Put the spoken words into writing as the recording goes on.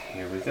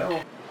Here we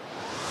go.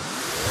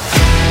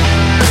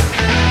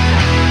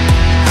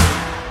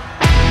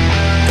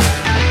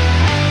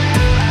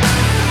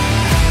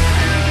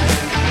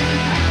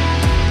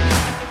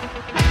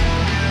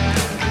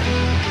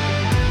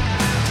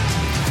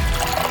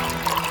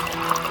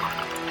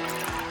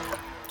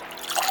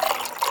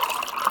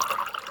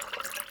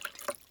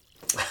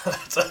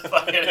 That's a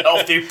fucking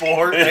healthy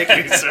pour. Thank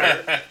you,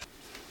 sir.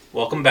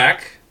 Welcome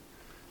back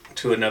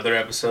to another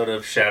episode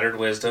of Shattered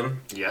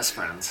Wisdom. Yes,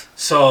 friends.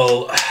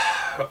 So,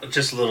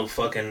 just a little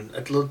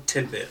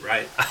tidbit,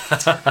 right?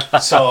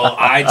 So,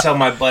 I tell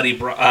my buddy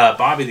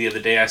Bobby the other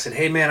day, I said,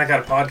 hey man, I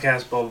got a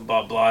podcast, blah, blah,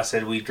 blah, blah. I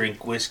said, we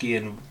drink whiskey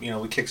and,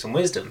 we kick some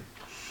wisdom.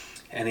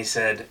 And he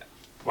said,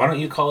 why don't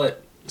you call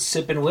it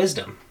Sippin'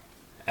 Wisdom?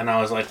 And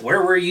I was like,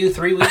 where were you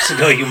 3 weeks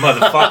ago, you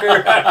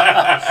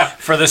motherfucker?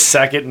 For the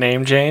second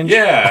name change?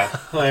 Yeah.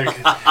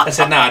 I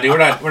said, nah, dude,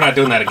 we're not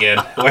doing that again.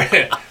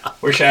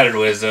 We're Shattered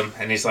Wisdom.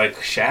 And he's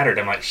like, shattered?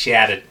 I'm like,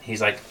 shattered.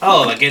 He's like,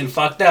 oh, like getting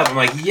fucked up. I'm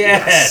like,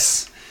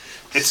 yes.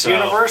 It's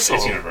universal.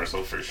 It's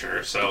universal for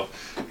sure. So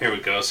here we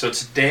go. So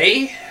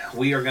today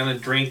we are going to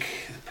drink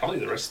probably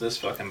the rest of this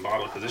fucking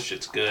bottle because this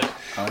shit's good.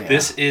 Oh, yeah.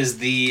 This is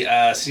the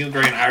single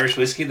grain Irish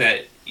whiskey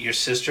that your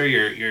sister,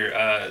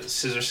 your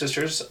scissor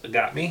sisters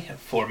got me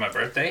for my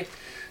birthday.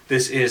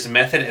 This is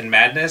Method and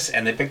Madness,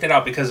 and they picked it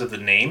out because of the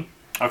name.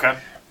 Okay.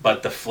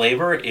 But the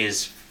flavor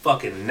is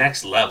fucking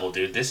next level,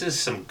 dude. This is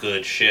some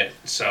good shit.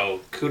 So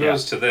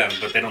kudos to them,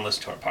 but they don't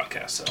listen to our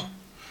podcast, so.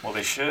 Well,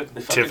 they should.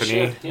 They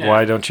Tiffany, should. Yeah.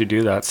 Why don't you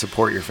do that?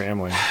 Support your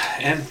family.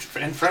 And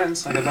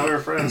friends. Like I thought we were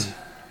friends.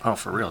 Oh,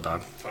 for real,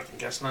 dog. Fucking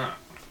guess not.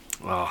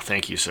 Oh,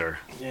 thank you, sir.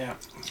 Yeah,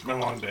 it's been a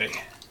long day.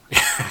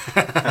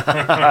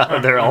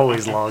 They're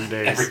always long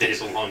days. Every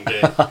day's a long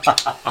day.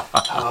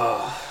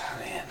 Oh,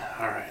 man.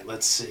 All right,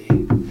 let's see.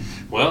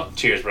 Well,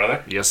 cheers,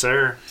 brother. Yes,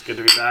 sir. It's good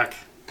to be back.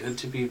 Good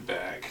to be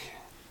back.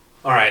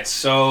 All right,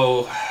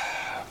 so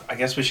I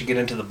guess we should get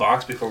into the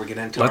box before we get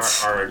into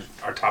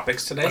our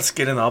topics today. Let's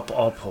get in. I'll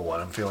pull one.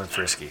 I'm feeling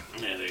frisky.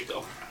 Yeah, there you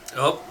go.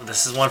 Oh,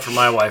 this is one for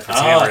my wife. It's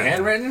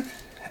handwritten?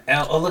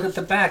 Oh, look at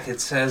the back.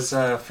 It says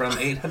from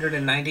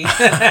 890.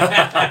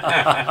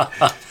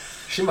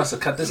 She must have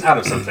cut this out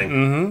of something.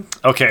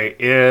 Mm-hmm. Okay,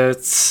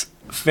 it's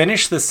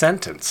finish the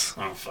sentence.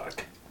 Oh,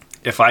 fuck.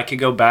 If I could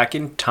go back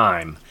in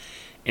time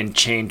and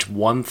change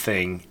one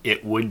thing,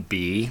 it would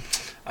be...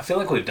 I feel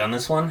like we've done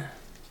this one.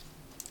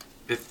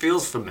 It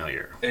feels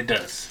familiar. It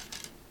does.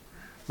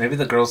 Maybe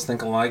the girls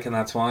think alike, and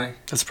that's why.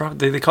 That's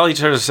probably they call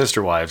each other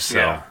sister wives. So.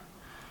 Yeah.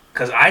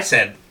 Because I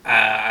said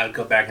I would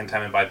go back in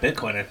time and buy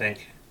Bitcoin, I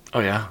think. Oh,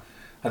 yeah.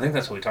 I think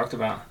that's what we talked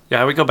about.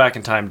 Yeah, I would go back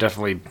in time,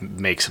 definitely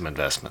make some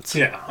investments.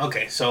 Yeah,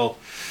 okay. So,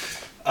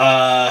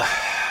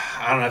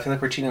 I don't know. I feel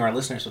like we're cheating our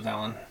listeners with that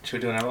one. Should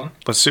we do another one?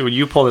 Let's see.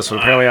 You pull this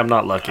one. Apparently, I'm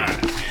not lucky.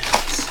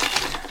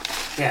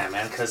 Yeah,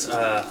 man, because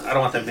I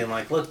don't want them being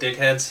like, look,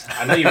 dickheads,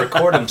 I know you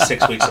record them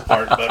 6 weeks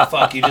apart, but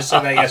fuck, you just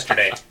said that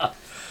yesterday.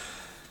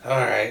 All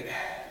right.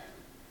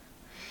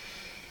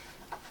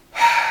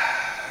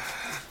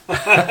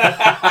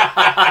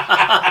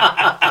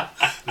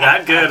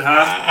 That good,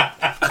 huh?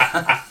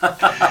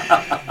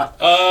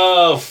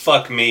 Oh,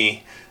 fuck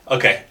me.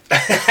 Okay.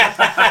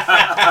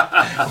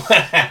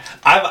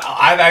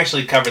 I've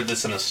actually covered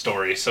this in a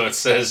story. So it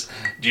says,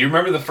 do you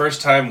remember the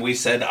first time we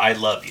said I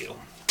love you?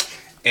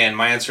 And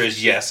my answer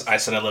is yes. I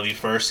said I love you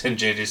first, and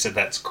JJ said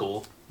that's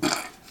cool.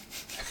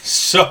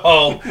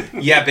 So,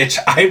 yeah, bitch,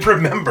 I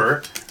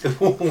remember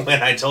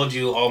when I told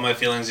you all my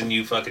feelings and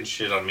you fucking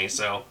shit on me,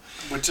 so.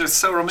 Which is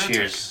so romantic.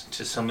 Cheers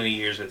to so many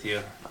years with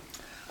you.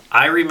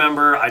 I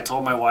remember I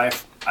told my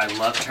wife I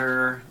loved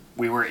her.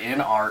 We were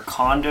in our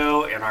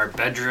condo in our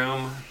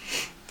bedroom.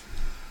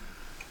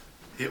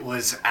 It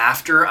was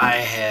after I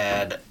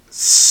had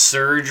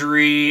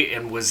surgery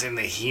and was in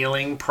the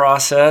healing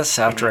process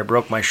after I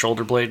broke my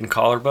shoulder blade and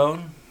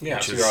collarbone. Yeah,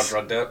 so you're all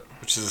drugged up.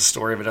 Which is a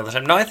story of another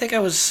time. No, I think I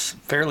was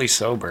fairly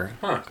sober.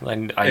 Huh.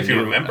 If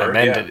you remember.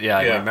 I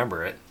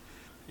remember it.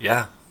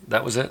 Yeah,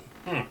 that was it.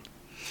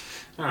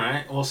 All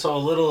right. Well, so a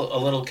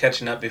little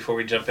catching up before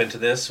we jump into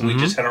this. We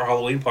just had our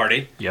Halloween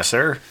party. Yes,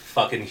 sir.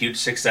 Fucking huge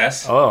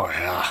success. Oh,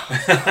 yeah.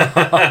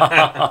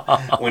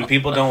 When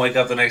people don't wake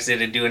up the next day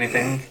to do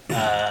anything,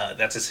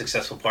 that's a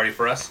successful party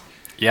for us.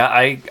 Yeah,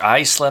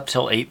 I slept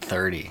till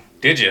 8:30.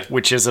 Did you?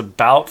 Which is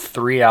about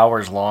 3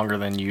 hours longer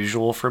than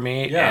usual for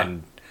me. Yeah.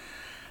 And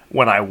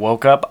when I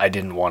woke up, I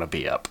didn't want to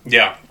be up.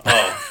 Yeah.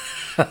 Oh.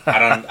 I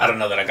don't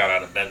know that I got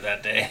out of bed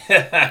that day.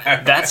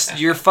 That's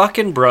your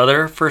fucking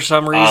brother for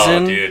some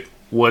reason. Oh, dude.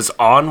 Was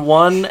on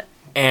one,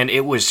 and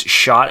it was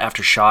shot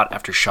after shot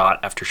after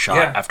shot after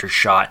shot after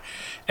shot.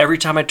 Every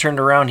time I turned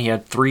around, he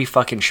had 3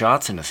 fucking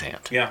shots in his hand.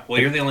 Yeah, well,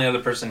 you're the only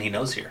other person he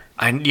knows here.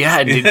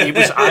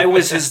 I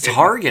was his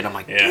target. I'm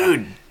like,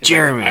 dude,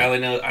 Jeremy.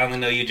 Like, I only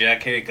know you,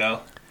 Jack. Here you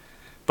go.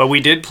 But we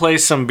did play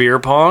some beer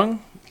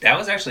pong. That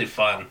was actually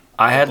fun.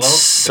 I had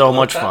so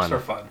much fun. Were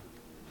fun.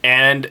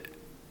 And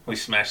we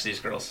smashed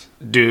these girls.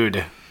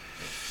 Dude,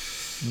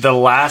 the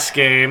last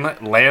game,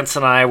 Lance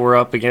and I were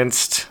up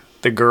against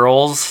the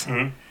girls.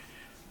 Mm-hmm.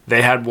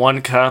 They had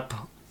 1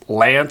 cup.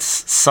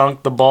 Lance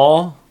sunk the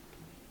ball.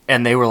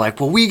 And they were like,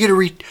 well, we get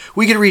to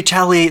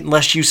retaliate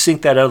unless you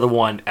sink that other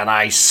one. And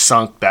I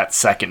sunk that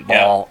second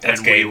ball. Yeah,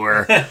 and we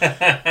were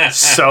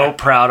so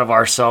proud of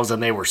ourselves.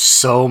 And they were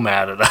so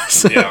mad at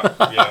us. Yeah,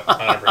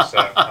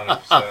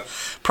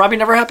 100%. Probably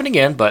never happen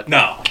again, but...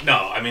 No.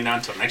 I mean, not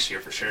until next year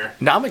for sure.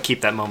 No, I'm going to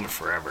keep that moment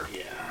forever.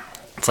 Yeah.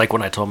 It's like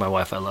when I told my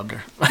wife I loved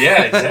her.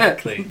 Yeah,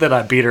 exactly. That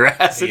I beat her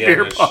ass at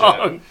beer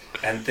pong.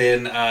 And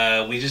then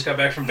we just got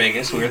back from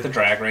Vegas. We were at the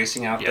drag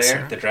racing out there.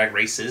 Sir. The drag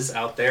races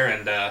out there.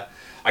 And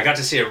I got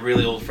to see a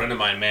really old friend of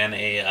mine, man.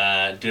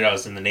 A dude I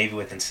was in the Navy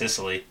with in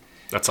Sicily.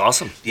 That's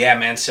awesome. Yeah,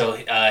 man. So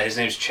his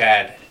name's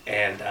Chad.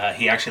 And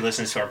he actually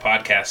listens to our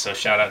podcast. So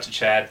shout out to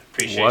Chad.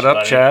 Appreciate you, What up,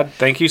 buddy. Chad?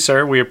 Thank you,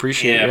 sir. We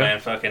appreciate you. Yeah, man.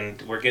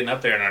 Fucking, we're getting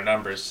up there in our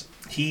numbers.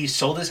 He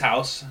sold his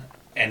house.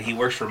 And he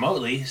works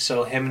remotely.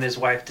 So him and his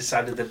wife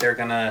decided that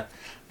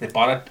they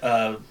bought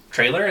a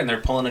trailer, and they're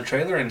pulling a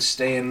trailer and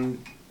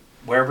staying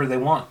wherever they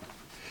want.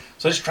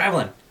 So just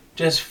traveling.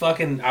 Just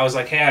fucking, I was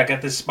like, hey, I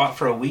got this spot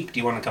for a week. Do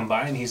you want to come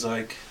by? And he's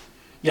like,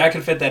 yeah, I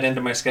can fit that into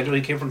my schedule.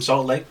 He came from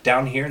Salt Lake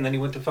down here, and then he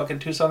went to fucking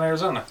Tucson,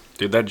 Arizona.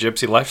 Dude, that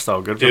gypsy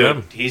lifestyle, good for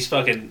them. He's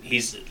fucking,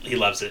 he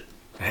loves it.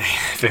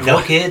 Hey,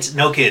 No kids.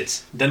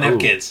 Doesn't have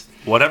kids.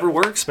 Whatever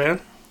works,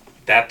 man.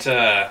 That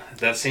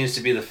seems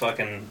to be the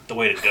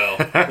way to go.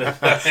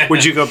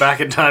 Would you go back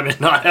in time and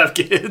not have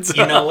kids?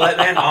 You know what,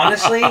 man?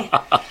 Honestly,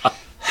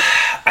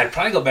 I'd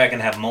probably go back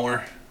and have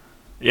more.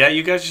 Yeah,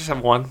 you guys just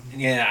have one.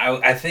 Yeah,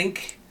 I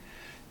think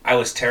I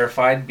was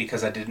terrified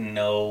because I didn't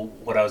know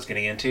what I was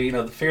getting into. You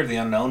know, the fear of the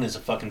unknown is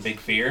a fucking big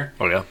fear.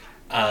 Oh, yeah.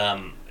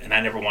 And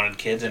I never wanted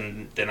kids,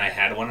 and then I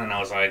had one, and I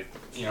was like,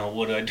 you know,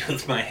 what do I do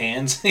with my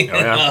hands? You know?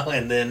 Yeah.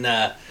 And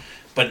then,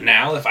 but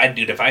now, if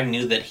I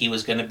knew that he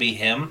was going to be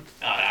him,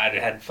 I'd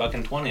have had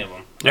fucking 20 of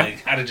them. Yeah.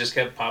 Like, I'd have just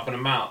kept popping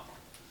them out.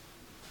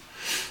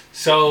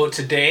 So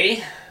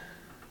today,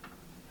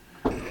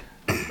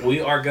 we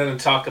are going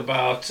to talk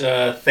about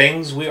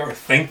things we are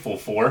thankful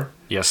for.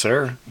 Yes,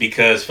 sir.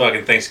 Because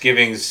fucking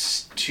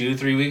Thanksgiving's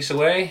 2-3 weeks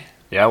away.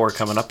 Yeah, we're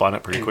coming up on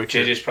it pretty And quick.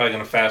 JJ's probably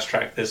going to fast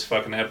track this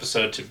fucking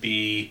episode to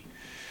be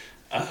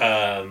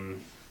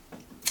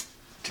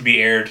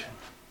aired.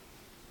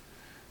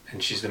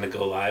 And she's going to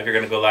go live. You're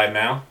going to go live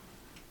now?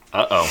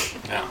 Uh-oh.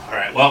 No. All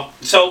right. Well,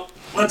 so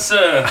let's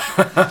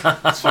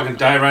fucking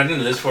dive right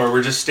into this where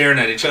we're just staring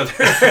at each other.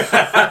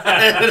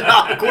 An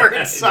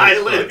awkward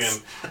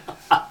silence.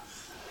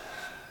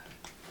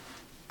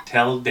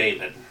 Tell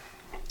David.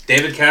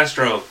 David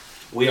Castro,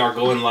 we are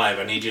going live.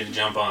 I need you to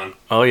jump on.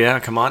 Oh, yeah.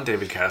 Come on,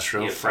 David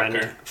Castro. You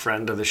fucker.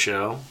 Friend of the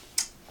show.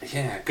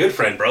 Yeah, good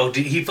friend, bro.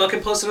 He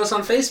fucking posted us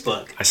on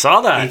Facebook. I saw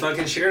that. He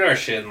fucking shared our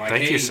shit. And like,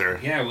 Thank hey, you, sir.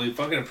 Yeah, we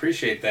fucking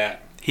appreciate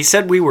that. He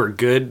said we were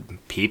good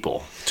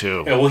people,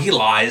 too. Yeah, well, he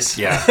lies.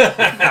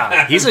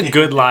 Yeah. He's a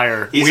good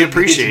liar. We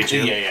appreciate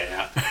you.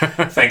 Yeah.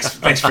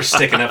 Thanks for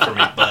sticking up for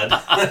me, bud.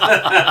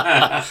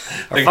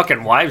 Our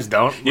fucking wives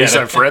don't. At least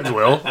our friends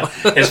will.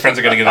 His friends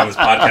are going to get on this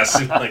podcast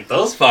and be like,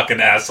 those fucking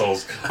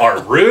assholes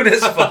are rude as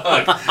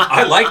fuck.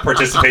 I like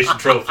participation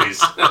trophies.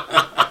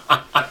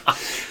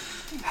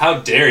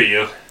 How dare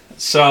you?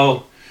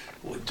 So,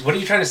 what are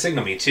you trying to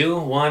signal me? 2,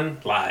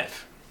 1,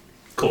 live.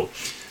 Cool.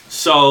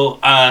 So,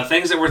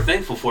 things that we're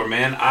thankful for,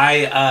 man.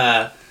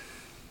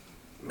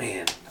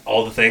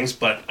 All the things,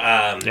 but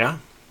Yeah.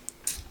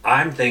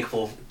 I'm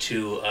thankful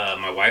to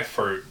my wife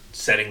for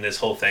setting this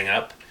whole thing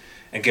up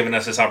and giving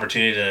us this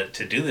opportunity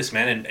to do this,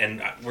 man.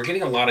 And we're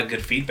getting a lot of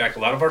good feedback. A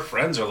lot of our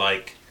friends are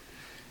like,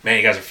 man,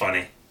 you guys are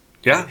funny.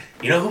 Yeah.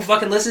 You know who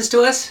fucking listens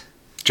to us?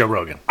 Joe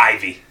Rogan.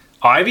 Ivy.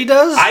 Ivy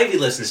does? Ivy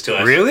listens to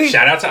us. Really?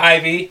 Shout out to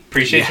Ivy.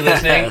 Appreciate you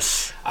listening.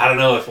 Yes. I don't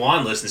know if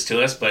Juan listens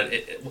to us, but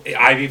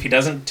Ivy, if he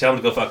doesn't, tell him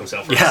to go fuck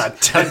himself for Yeah.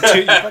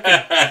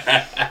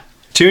 us.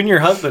 Tune your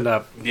husband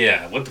up.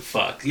 Yeah, what the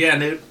fuck? Yeah,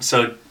 dude.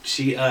 So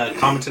she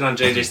commented on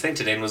JJ's thing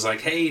today and was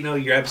like, hey, you know,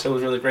 your episode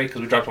was really great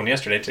because we dropped one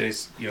yesterday.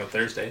 Today's,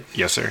 Thursday.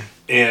 Yes, sir.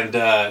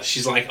 And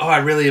she's like, oh, I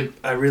really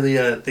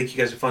think you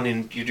guys are funny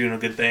and you're doing a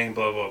good thing,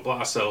 blah, blah,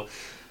 blah. So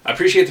I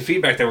appreciate the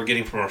feedback that we're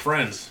getting from our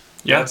friends.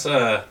 Yeah.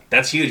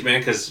 That's huge,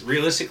 man, because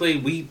realistically,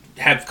 we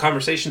have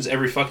conversations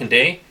every fucking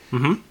day.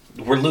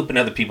 Mm-hmm. We're looping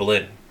other people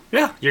in.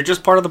 Yeah, you're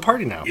just part of the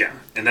party now. Yeah,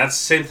 and that's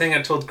the same thing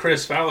I told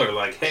Chris Fowler,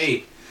 like,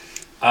 hey,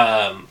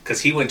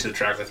 because he went to the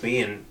track with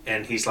me,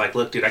 and he's like,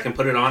 look, dude, I can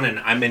put it on, and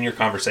I'm in your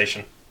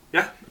conversation.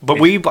 Yeah. But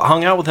we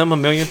hung out with him a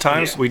million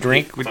times. Yeah, we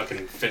drink. We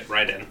fucking fit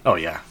right in. Oh,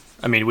 yeah.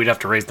 I mean, we'd have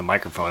to raise the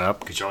microphone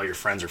up because all your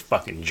friends are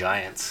fucking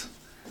giants.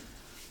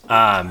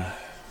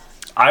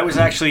 I was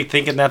actually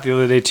thinking that the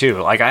other day,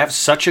 too. Like, I have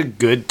such a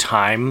good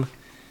time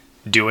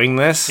doing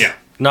this. Yeah.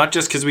 Not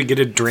just because we get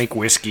to drink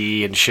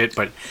whiskey and shit,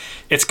 but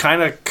it's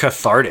kind of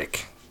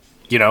cathartic.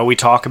 You know, we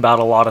talk about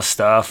a lot of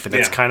stuff, and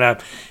it's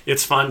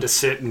fun to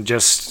sit and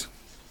just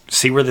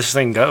see where this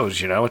thing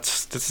goes, you know?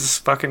 This is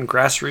fucking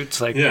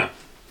grassroots, like... Yeah.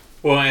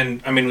 Well,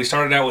 and, I mean, we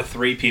started out with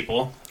 3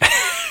 people.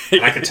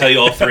 And I can tell you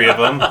all 3 of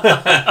them.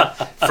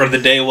 For the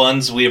day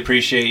ones, we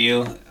appreciate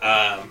you.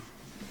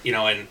 You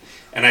know,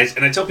 and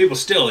I tell people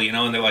still, you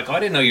know, and they're like, oh, I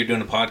didn't know you were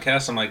doing a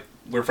podcast. I'm like,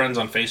 we're friends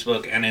on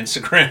Facebook and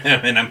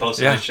Instagram, and I'm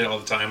posting this shit all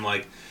the time.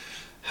 Like,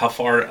 how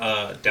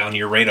far down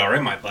your radar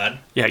am I, bud?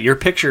 Yeah, your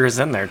picture is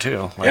in there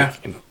too. Yeah.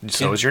 And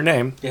so is your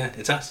name. Yeah,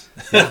 it's us.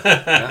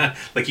 Yeah.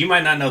 Like, you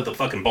might not know the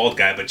fucking bald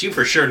guy, but you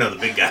for sure know the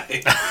big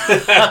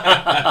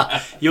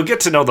guy. You'll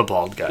get to know the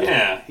bald guy.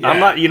 Yeah. I'm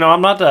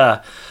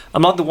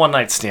not the one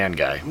night stand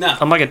guy. No.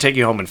 I'm not gonna take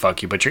you home and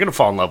fuck you, but you're gonna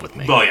fall in love with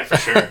me. Oh, yeah, for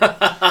sure.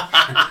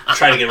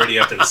 Try to get ready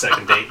after the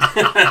second date.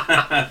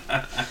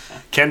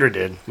 Kendra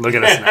did. Look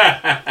at us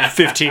now.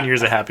 15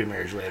 years of happy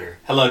marriage later.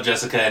 Hello,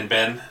 Jessica and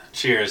Ben.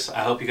 Cheers.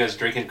 I hope you guys are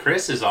drinking.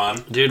 Chris is on.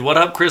 Dude, what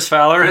up, Chris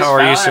Fowler? Chris How are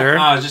Fowler? you, sir?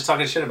 Oh, I was just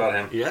talking shit about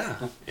him. Yeah.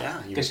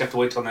 I guess you have to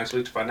wait till next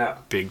week to find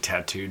out. Big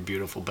tattooed,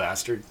 beautiful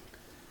bastard.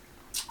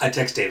 I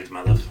text David,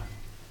 my love.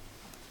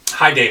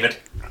 Hi, David.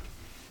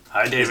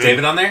 Hi, David. Is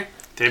David on there?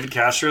 David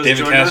Castro.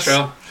 David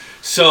Castro.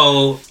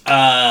 So,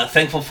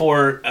 thankful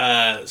for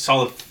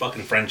solid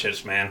fucking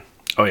friendships, man.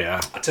 Oh, yeah.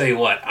 I'll tell you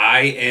what.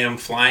 I am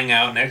flying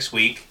out next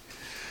week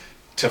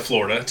to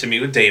Florida to meet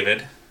with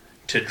David,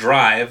 to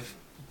drive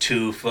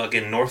to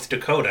fucking North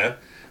Dakota,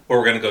 where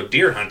we're going to go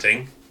deer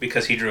hunting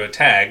because he drew a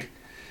tag.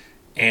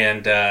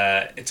 And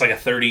it's like a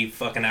 30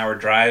 fucking hour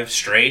drive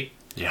straight.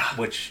 Yeah.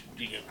 Which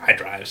I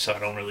drive, so I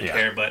don't really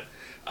care. But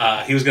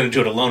he was going to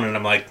do it alone, and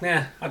I'm like,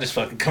 nah, I'll just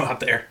fucking come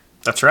out there.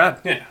 That's right.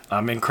 Yeah.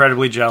 I'm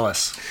incredibly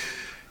jealous.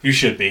 You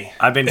should be.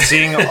 I've been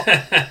seeing,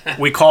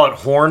 we call it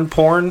horn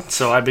porn,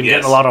 so I've been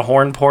getting a lot of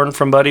horn porn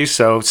from buddies.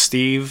 So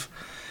Steve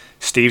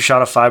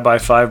shot a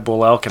 5x5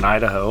 bull elk in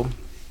Idaho.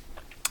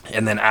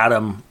 And then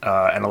Adam,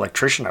 an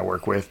electrician I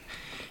work with,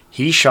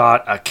 he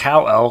shot a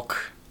cow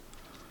elk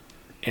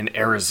in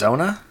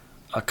Arizona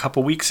a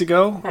couple weeks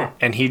ago.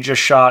 And he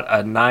just shot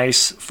a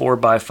nice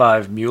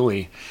 4x5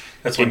 muley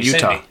in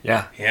Utah.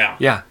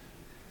 Yeah.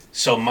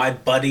 So my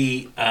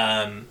buddy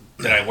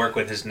that I work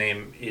with, his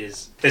name's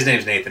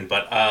Nathan,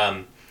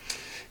 but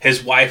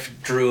his wife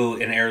drew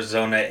in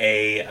Arizona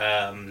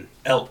a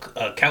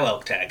cow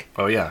elk tag.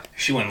 Oh yeah.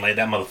 She went and laid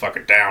that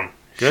motherfucker down.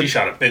 Good. She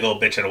shot a big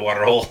old bitch at a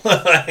water hole.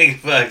 Like,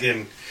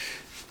 fucking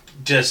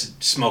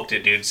just smoked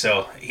it, dude.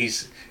 So he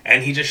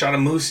just shot a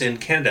moose in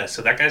Canada.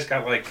 So that guy's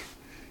got like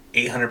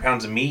 800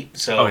 pounds of meat.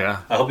 So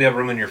I hope you have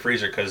room in your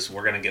freezer because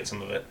we're gonna get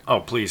some of it. Oh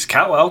please,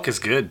 cow elk is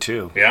good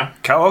too. Yeah,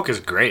 cow elk is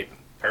great.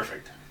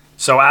 Perfect.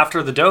 So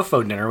after the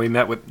Dofo dinner, we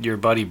met with your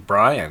buddy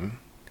Brian.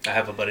 I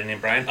have a buddy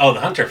named Brian. Oh, the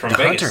hunter from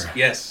Vegas. Hunter.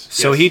 Yes.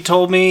 So he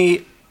told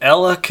me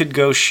Ella could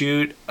go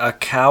shoot a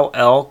cow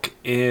elk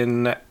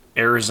in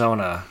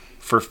Arizona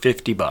for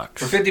 $50.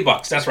 For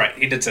 $50, that's right.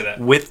 He did say that.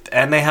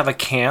 And they have a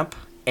camp,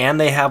 and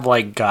they have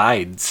like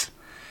guides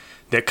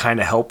that kind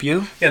of help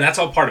you. Yeah, that's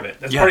all part of it.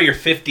 That's part of your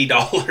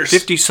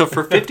 $50. So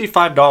for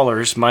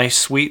 $55, my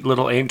sweet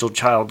little angel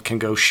child can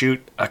go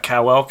shoot a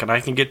cow elk, and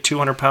I can get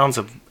 200 pounds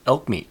of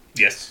elk meat.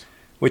 Yes.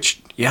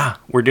 Which,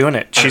 we're doing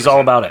it. 100%. She's all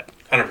about it.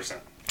 100%.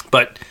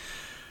 But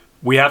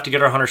we have to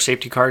get our hunter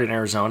safety card in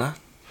Arizona.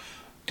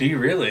 Do you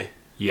really?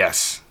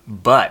 Yes.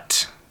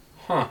 But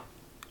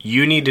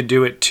you need to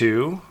do it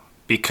too,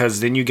 because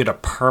then you get a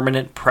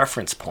permanent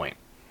preference point.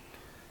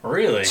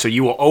 Really? So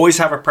you will always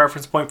have a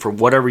preference point for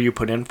whatever you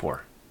put in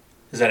for.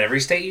 Is that every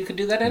state you could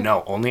do that in?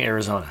 No, only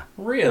Arizona.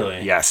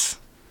 Really? Yes.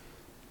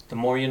 The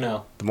more you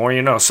know. The more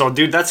you know. So,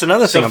 dude, that's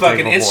another thing. So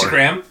fucking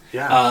Instagram,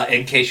 yeah.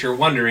 In case you're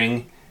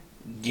wondering,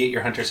 get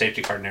your hunter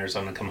safety card in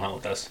Arizona and come hunt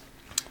with us.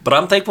 But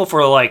I'm thankful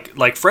for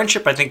like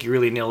friendship. I think you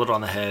really nailed it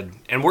on the head.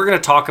 And we're going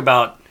to talk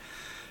about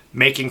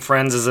making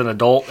friends as an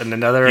adult in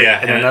another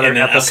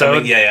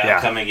episode.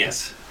 Upcoming,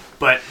 yes.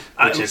 But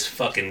which is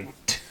fucking.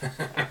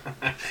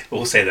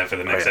 We'll say that for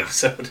the next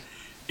episode.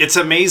 It's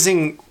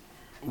amazing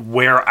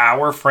where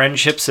our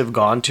friendships have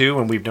gone to,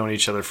 and we've known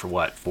each other for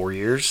what, 4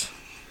 years?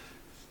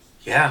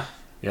 Yeah.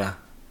 Yeah.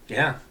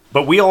 Yeah.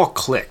 But we all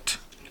clicked.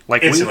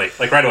 Like instantly,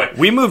 like right away.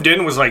 We moved in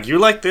and was like, you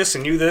like this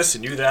and you this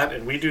and you that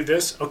and we do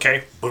this.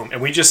 Okay, boom.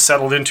 And we just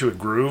settled into a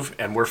groove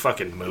and we're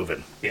fucking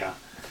moving. Yeah.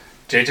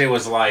 JJ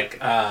was like,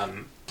 hey,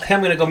 I'm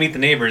going to go meet the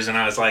neighbors. And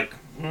I was like,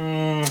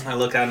 I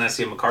look out and I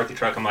see a McCarthy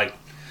truck. I'm like,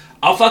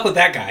 I'll fuck with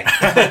that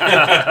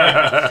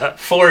guy.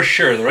 For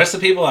sure. The rest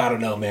of the people, I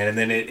don't know, man. And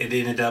then it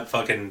ended up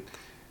fucking...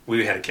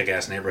 We had a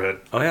kick-ass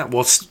neighborhood. Oh, yeah.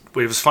 Well, it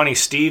was funny.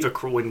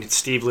 When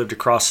Steve lived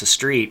across the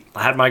street,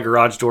 I had my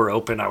garage door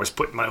open. I was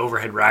putting my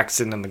overhead racks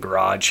in the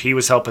garage. He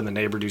was helping the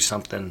neighbor do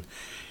something.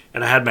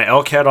 And I had my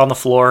elk head on the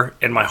floor,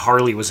 and my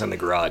Harley was in the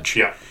garage.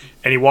 Yeah.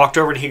 And he walked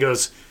over, and he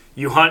goes,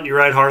 you hunt, you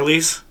ride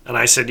Harleys? And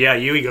I said, yeah,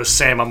 you? He goes,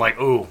 same. I'm like,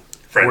 ooh,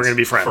 we're going to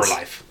be friends. For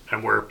life.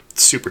 And we're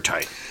super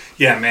tight.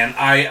 Yeah, man.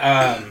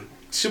 I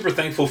super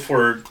thankful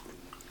for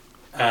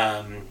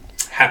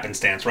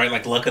happenstance, right?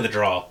 Like luck of the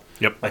draw.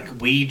 Yep.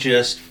 Like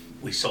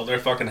we sold our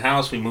fucking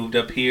house. We moved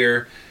up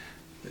here.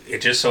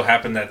 It just so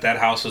happened that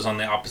house was on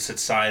the opposite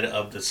side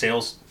of the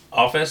sales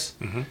office.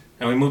 Mm-hmm.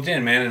 And we moved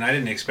in, man. And I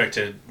didn't expect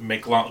to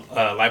make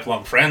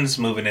lifelong friends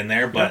moving in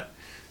there. But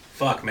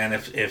fuck, man,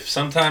 if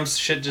sometimes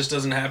shit just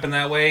doesn't happen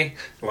that way,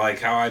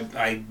 like how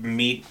I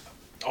meet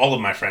all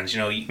of my friends, you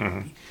know,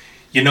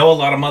 you know a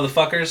lot of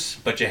motherfuckers,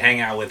 but you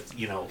hang out with,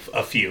 you know,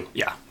 a few.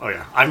 Yeah. Oh,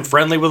 yeah. I'm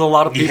friendly with a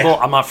lot of people. Yeah.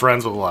 I'm not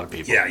friends with a lot of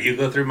people. Yeah, you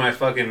go through my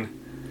fucking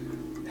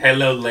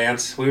Hello,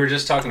 Lance. We were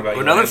just talking about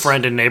you, Another Lance.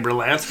 friend and neighbor,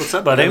 Lance. What's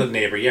up, buddy? Another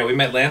neighbor. Yeah, we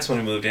met Lance when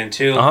we moved in,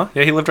 too. Uh-huh.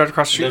 Yeah, he lived right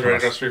across the street Lived right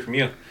across the street from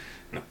you.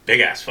 In a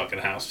big-ass fucking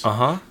house.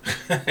 Uh-huh.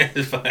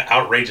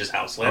 Outrageous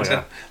house.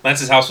 yeah.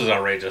 Lance's house was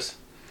outrageous.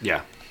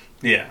 Yeah.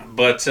 Yeah,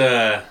 but,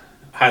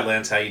 hi,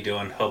 Lance. How you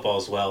doing? Hope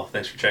all's well.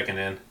 Thanks for checking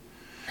in.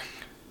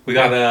 We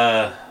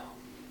got,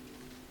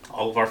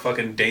 all of our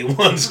fucking day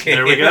ones came.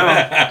 There we go.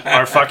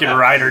 Our fucking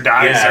ride or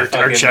dies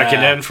are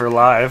checking in for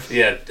live.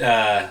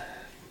 Yeah,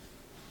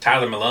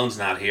 Tyler Malone's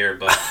not here,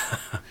 but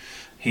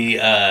he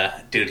so I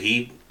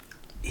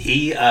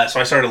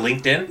started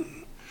LinkedIn.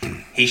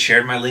 He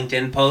shared my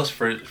LinkedIn post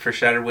for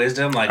Shattered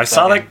Wisdom. Like I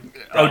saw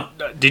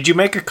that. Did you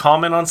make a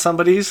comment on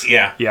somebody's?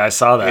 Yeah. Yeah, I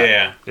saw that.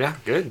 Yeah. Yeah,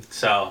 good.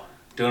 So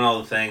doing all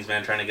the things,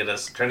 man, trying to get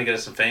us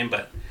some fame,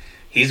 but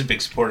he's a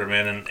big supporter,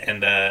 man,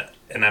 and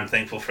I'm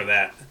thankful for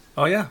that.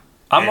 Oh yeah.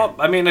 I've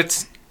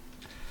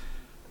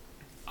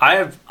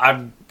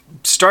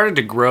started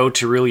to grow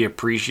to really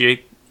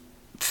appreciate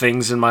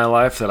things in my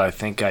life that I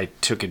think I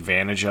took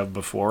advantage of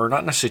before.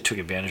 Not necessarily took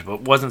advantage,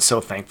 but wasn't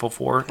so thankful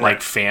for. Right.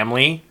 Like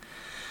family.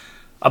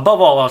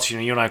 Above all else,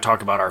 you and I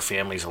talk about our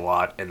families a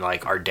lot and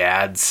like our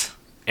dads.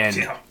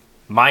 And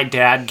my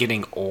dad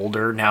getting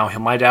older now.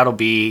 My dad will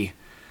be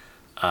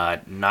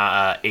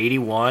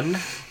 81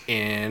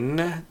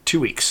 in 2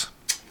 weeks.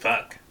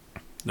 Fuck.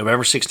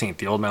 November 16th.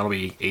 The old man will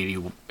be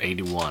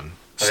 81.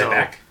 Are they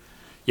back?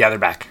 Yeah, they're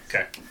back.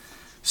 Okay.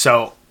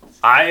 So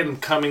I am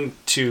coming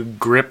to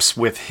grips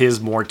with his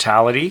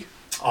mortality.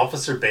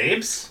 Officer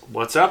Babes?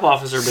 What's up,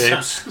 Officer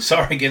Babes?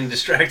 Sorry, getting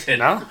distracted.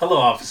 No? Hello,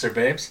 Officer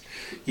Babes.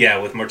 Yeah,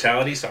 with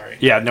mortality, sorry.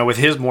 Yeah, no, with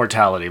his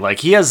mortality. Like,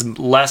 he has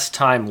less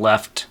time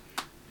left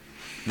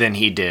than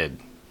he did.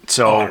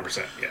 So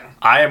 100%, yeah.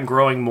 I am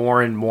growing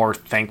more and more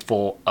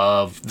thankful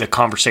of the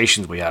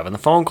conversations we have and the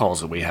phone calls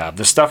that we have.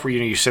 The stuff where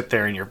you sit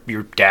there and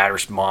your dad or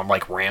mom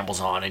like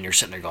rambles on and you're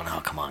sitting there going, oh,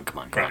 come on.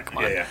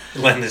 Yeah.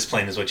 Land this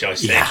plane is what you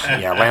always say.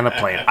 Yeah, land the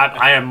plane.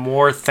 I am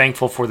more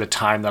thankful for the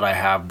time that I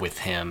have with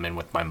him and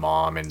with my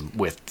mom and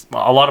with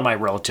a lot of my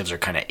relatives are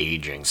kind of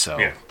aging. So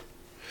yeah.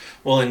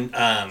 Well,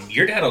 and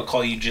your dad will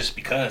call you just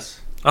because.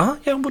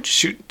 Yeah, we'll just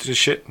shoot the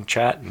shit and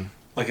chat and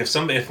like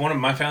if one of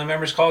my family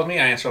members calls me,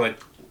 I answer like,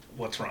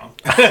 what's wrong?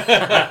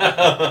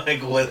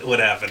 Like what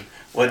happened?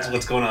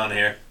 What's going on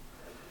here?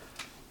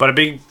 But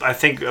I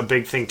think a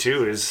big thing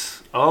too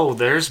is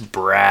there's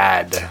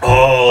Brad.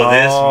 Oh,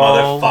 this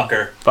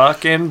motherfucker.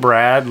 Fucking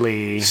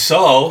Bradley.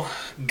 So,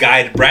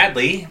 Guide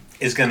Bradley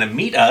is gonna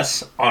meet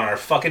us on our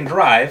fucking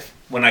drive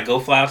when I go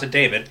fly out to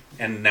David,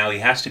 and now he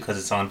has to because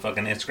it's on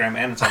fucking Instagram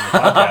and it's on the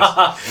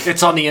podcast.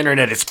 It's on the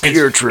internet. It's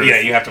pure truth. Yeah,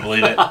 you have to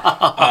believe it.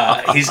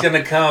 He's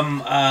gonna come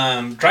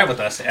drive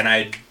with us, and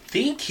I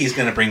think he's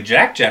gonna bring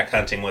Jack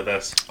hunting with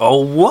us.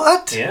 Oh,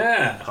 what?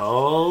 Yeah.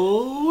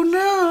 Oh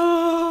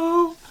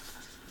no.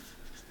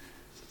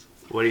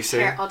 What do you say?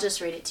 Here, I'll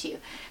just read it to you.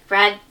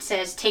 Brad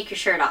says, "Take your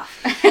shirt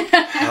off."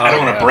 I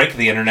don't want to break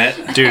the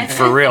internet, dude.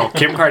 For real,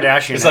 Kim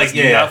Kardashian it's like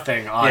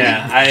nothing on.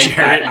 Yeah,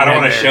 I don't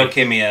want to show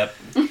Kimmy up.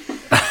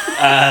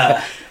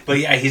 But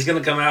yeah, he's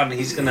gonna come out and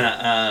he's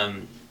gonna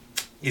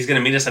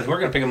meet us. And we're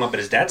gonna pick him up at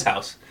his dad's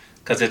house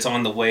because it's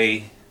on the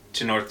way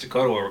to North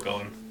Dakota where we're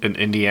going. In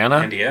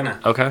Indiana? Indiana.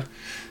 Okay.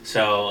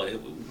 So,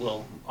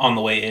 on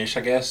the way-ish,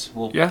 I guess.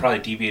 We'll probably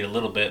deviate a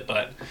little bit,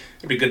 but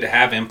it'd be good to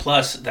have him.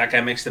 Plus, that guy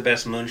makes the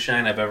best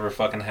moonshine I've ever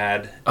fucking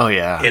had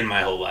in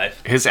my whole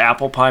life. His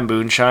apple pie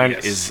moonshine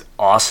is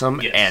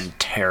awesome and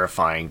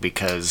terrifying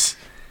because...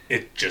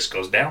 it just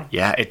goes down.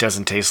 Yeah, it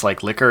doesn't taste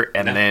like liquor,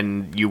 and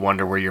then you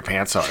wonder where your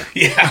pants are.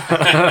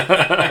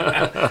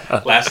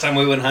 Yeah. Last time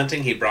we went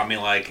hunting, he brought me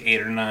like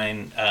 8 or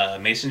 9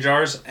 mason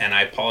jars, and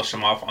I polished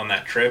them off on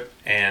that trip,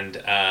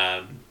 and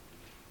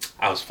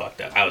I was fucked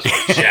up. I was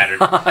fucking shattered,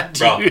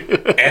 bro.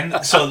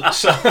 And so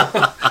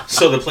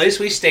the place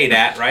we stayed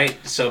at, right?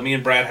 So me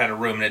and Brad had a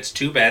room, and it's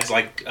 2 beds,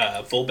 like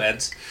full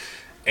beds,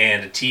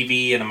 and a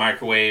TV and a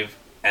microwave.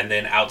 And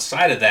then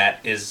outside of that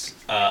is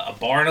a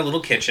bar and a little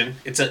kitchen.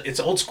 It's an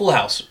old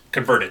schoolhouse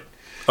converted.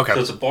 Okay.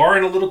 So it's a bar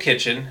and a little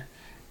kitchen,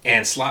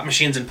 and slot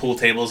machines and pool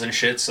tables and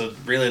shit. So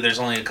really, there's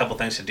only a couple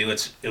things to do.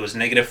 It was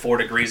 -4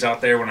 degrees out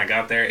there when I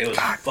got there. It was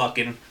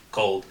fucking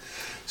cold.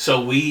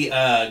 So we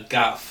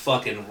got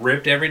fucking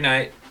ripped every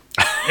night.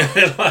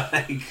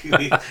 Like,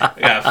 we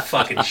got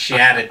fucking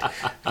shattered,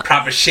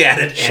 proper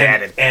shattered.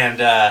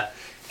 And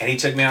he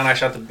took me out. And I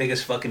shot the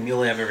biggest fucking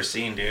muley I've ever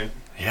seen, dude.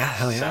 Yeah,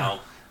 hell yeah. So,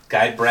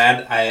 Guy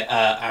Brad,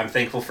 I'm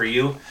thankful for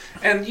you,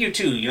 and you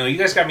too. You know, you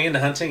guys got me into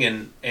hunting,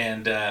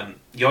 and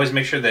you always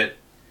make sure that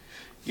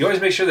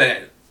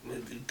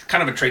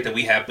kind of a trait that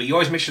we have, but you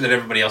always make sure that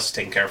everybody else is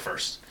taken care of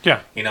first.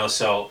 Yeah. You know,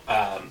 so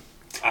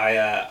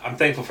I'm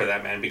thankful for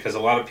that, man, because a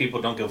lot of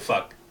people don't give a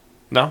fuck.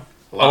 No.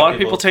 A lot of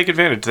people take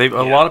advantage. A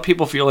lot of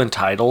people feel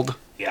entitled.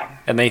 Yeah.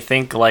 And they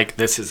think like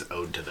this is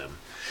owed to them.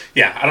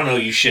 Yeah, I don't know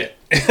you shit.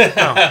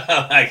 No.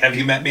 Like, have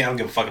you met me? I don't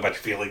give a fuck about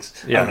your feelings.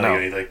 Yeah, I don't know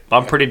you anything.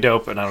 I'm pretty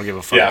dope, and I don't give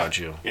a fuck about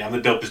you. Yeah, I'm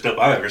the dopest dope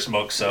I've ever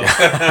smoked, so.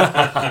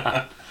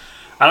 And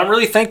I'm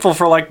really thankful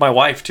for, like, my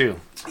wife, too.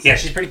 Yeah,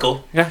 she's pretty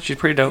cool. Yeah, she's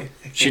pretty dope.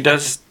 She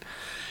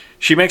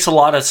makes a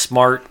lot of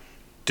smart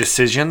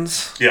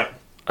decisions. Yeah.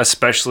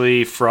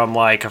 Especially from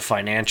like a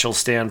financial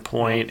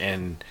standpoint,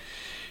 and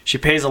she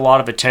pays a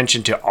lot of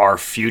attention to our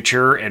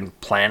future and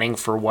planning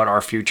for what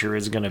our future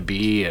is going to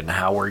be and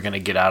how we're going to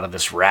get out of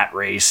this rat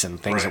race and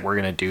things that we're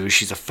going to do.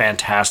 She's a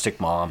fantastic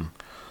mom.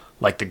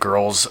 Like, the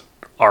girls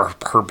are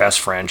her best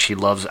friend. She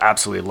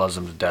absolutely loves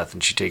them to death,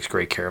 and she takes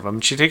great care of them.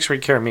 She takes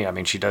great care of me. I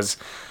mean, she does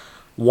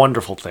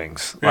wonderful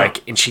things. Yeah.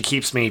 Like, and she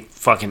keeps me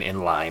fucking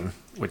in line,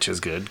 which is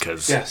good,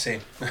 because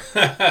same.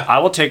 I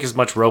will take as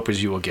much rope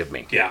as you will give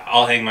me. Yeah,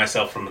 I'll hang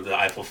myself from the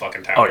Eiffel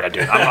fucking tower. Oh yeah,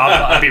 dude,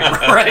 I'll be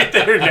right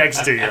there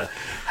next to you.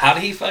 How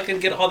did he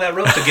fucking get all that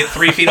rope to get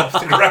 3 feet off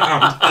the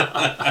ground?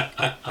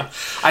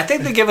 I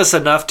think they give us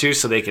enough too,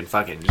 so they can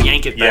fucking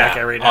yank it back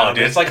every now and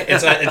then. It's like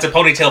it's a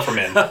ponytail for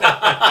men.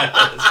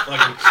 It's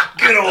fucking,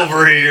 get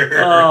over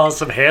here. Oh,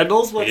 some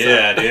handles. What's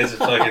that? Dude, it's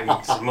fucking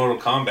Mortal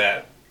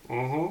Kombat.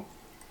 Mm-hmm.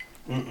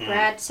 Mm-mm.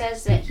 Brad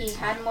says that he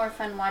had more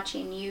fun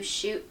watching you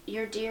shoot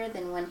your deer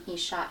than when he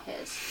shot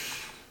his.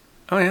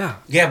 Oh yeah.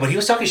 Yeah, but he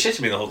was talking shit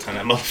to me the whole time,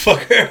 that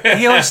motherfucker.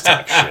 He always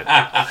talks shit.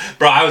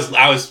 Bro,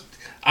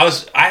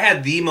 I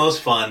had the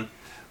most fun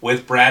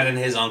with Brad and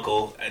his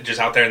uncle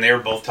just out there, and they were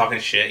both talking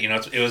shit. You know,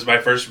 it was my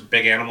first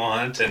big animal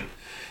hunt,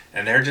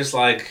 and they're just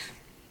like,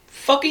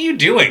 "Fuck are you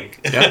doing?"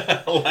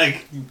 Yep.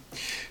 Like,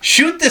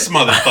 shoot this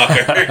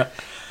motherfucker.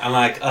 I'm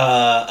like,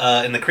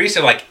 in the crease,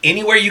 they're like,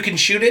 anywhere you can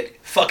shoot it,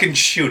 fucking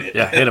shoot it.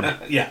 Yeah, hit him.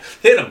 Yeah,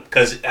 hit him,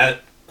 because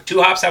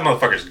 2 hops, that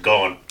motherfucker's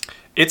going.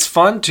 It's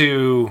fun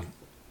to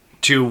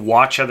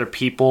watch other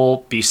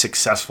people be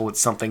successful at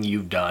something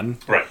you've done.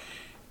 Right.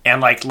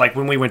 And like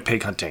when we went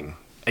pig hunting,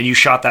 and you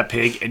shot that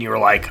pig, and you were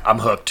like, I'm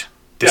hooked.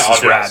 This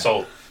is rad.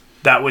 Sold.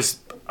 That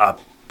was a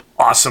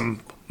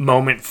awesome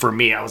moment for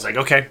me. I was like,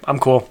 okay, I'm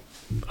cool.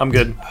 I'm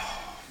good.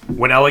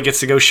 When Ella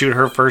gets to go shoot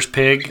her first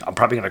pig, I'm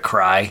probably going to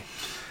cry.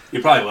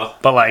 You probably will.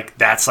 But like,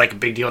 that's like a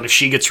big deal. And if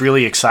she gets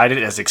really excited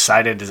as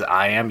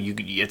I am,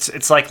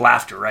 it's like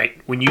laughter,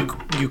 right? When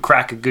you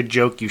crack a good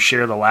joke, you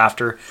share the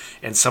laughter,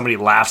 and somebody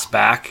laughs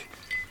back,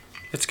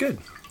 it's good.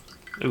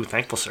 Ooh,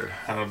 thankful, sir.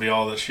 That'll be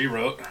all that she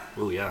wrote.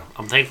 Ooh, yeah.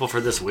 I'm thankful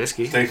for this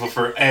whiskey. Thankful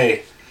for,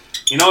 hey,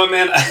 you know what,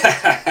 man?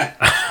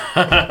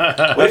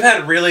 We've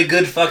had really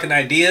good fucking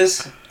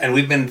ideas, and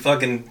we've been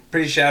fucking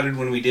pretty shattered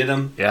when we did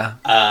them. Yeah.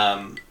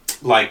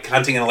 Like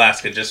hunting in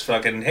Alaska, just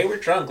fucking, hey, we're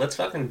drunk, let's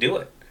fucking do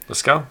it.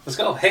 Let's go. Let's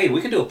go. Hey,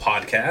 we can do a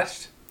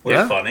podcast.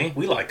 We're funny.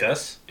 We like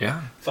us.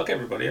 Yeah. Fuck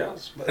everybody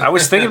else. I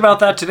was thinking about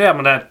that today.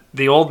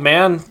 The old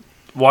man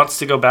wants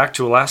to go back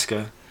to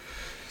Alaska.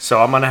 So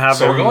I'm going to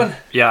have we're going?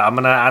 Yeah, I'm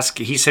going to ask.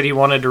 He said he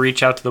wanted to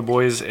reach out to the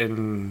boys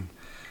and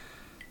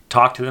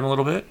talk to them a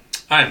little bit.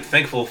 I'm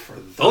thankful for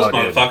those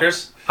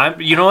motherfuckers.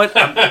 You know what?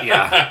 I'm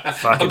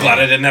glad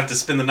I didn't have to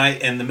spend the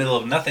night in the middle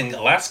of nothing,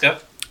 Alaska.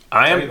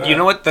 You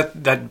know what?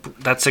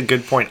 That's a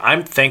good point.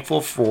 I'm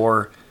thankful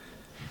for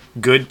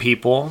good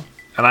people,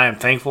 and I am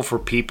thankful for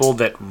people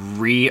that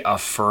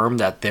reaffirm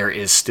that there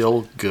is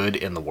still good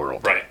in the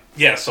world. Right.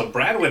 Yeah, so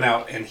Brad went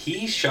out and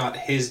he shot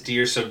his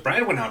deer. So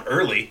Brad went out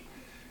early,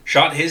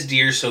 shot his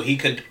deer so he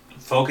could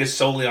focus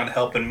solely on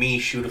helping me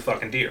shoot a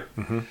fucking deer.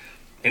 Mm-hmm. He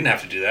didn't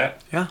have to do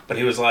that. Yeah. But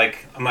he was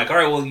like, I'm like, all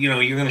right, well, you're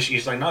going to shoot.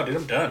 He's like, no, dude,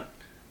 I'm done.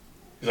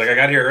 He's like, I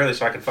got here early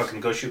so I could fucking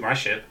go shoot my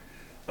shit.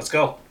 Let's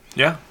go.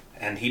 Yeah.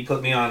 And he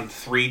put me on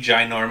 3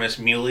 ginormous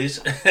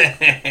muleys,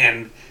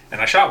 and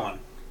I shot one.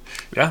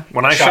 Yeah,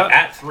 when I shot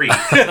at 3. You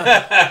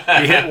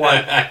hit one.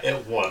 I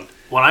hit one.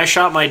 When I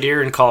shot my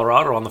deer in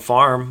Colorado on the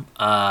farm,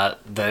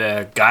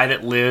 the guy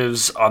that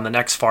lives on the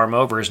next farm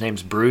over, his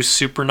name's Bruce,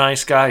 super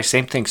nice guy.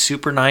 Same thing,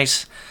 super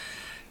nice,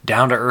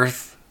 down to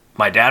earth.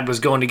 My dad was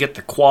going to get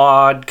the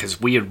quad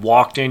because we had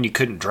walked in, you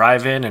couldn't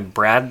drive in, and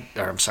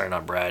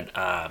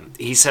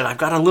he said, I've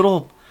got a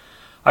little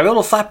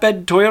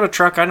flatbed Toyota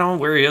truck. I know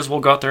where he is. We'll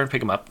go out there and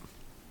pick him up.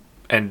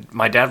 And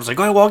my dad was like,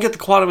 oh, well, I'll get the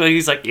quad.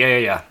 He's like,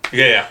 yeah.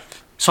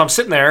 So I'm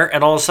sitting there,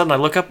 and all of a sudden I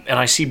look up, and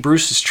I see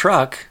Bruce's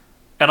truck,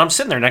 and I'm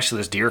sitting there next to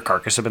this deer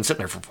carcass. I've been sitting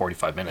there for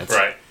 45 minutes.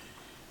 Right.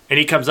 And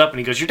he comes up, and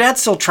he goes, your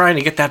dad's still trying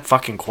to get that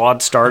fucking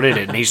quad started,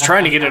 and he's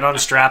trying to get it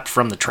unstrapped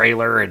from the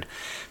trailer, and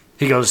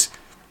he goes,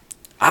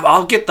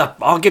 I'll get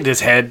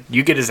his head,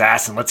 you get his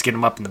ass, and let's get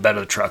him up in the bed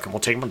of the truck, and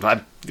we'll take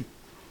him.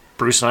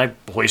 Bruce and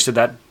I hoisted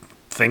that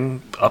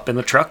thing up in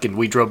the truck, and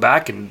we drove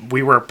back, and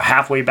we were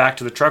halfway back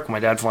to the truck when my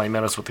dad finally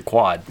met us with the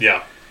quad.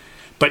 Yeah.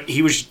 But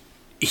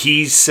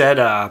he said,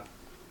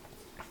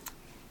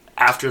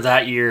 after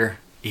that year,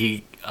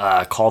 he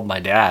called my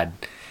dad,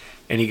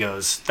 and he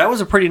goes, that was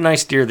a pretty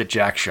nice deer that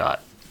Jack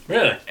shot.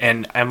 Really?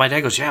 And my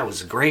dad goes, yeah, it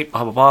was great,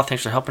 blah, blah, blah,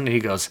 thanks for helping. And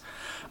he goes,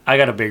 I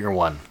got a bigger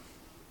one.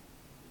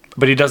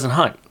 But he doesn't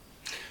hunt.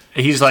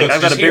 He's like,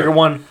 I've got a bigger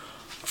one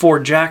for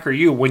Jack or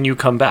you when you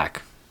come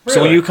back. Really?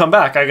 So when you come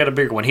back, I got a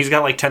bigger one. He's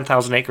got like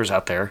 10,000 acres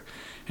out there.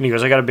 And he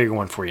goes, I got a bigger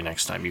one for you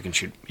next time. You can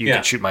shoot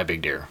can shoot my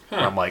big deer. Huh.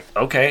 I'm like,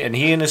 okay. And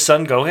he and his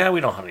son go, yeah, we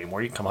don't hunt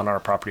anymore. You can come on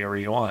our property wherever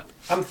you want.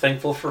 I'm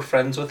thankful for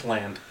friends with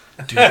land.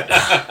 Dude,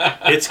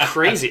 it's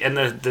crazy. And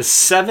the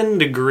 7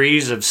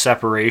 degrees of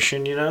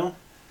separation, you know,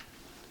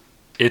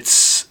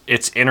 it's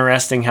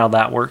interesting how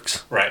that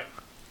works. Right.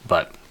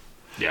 But,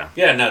 yeah.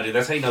 Yeah, no, dude,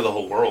 that's how you know the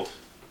whole world.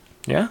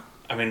 Yeah.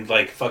 I mean,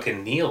 like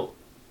fucking Neil.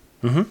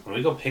 Mm-hmm. When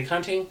we go pig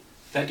hunting,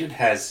 that dude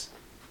has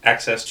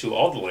access to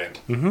all the land.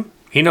 Mm-hmm.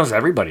 He knows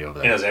everybody over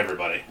there. He knows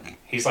everybody.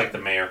 He's like the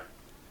mayor.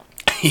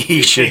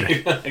 He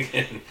should.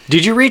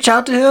 Did you reach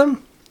out to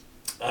him?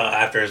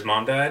 After his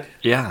mom died?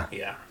 Yeah.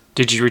 Yeah.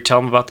 Did you tell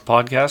him about the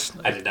podcast?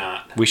 I did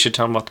not. We should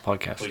tell him about the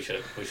podcast. We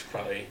should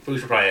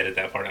probably edit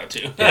that part out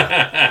too.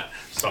 Yeah.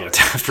 Sorry. Yeah,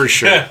 for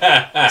sure.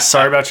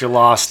 Sorry about your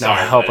loss. Now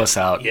help us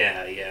out.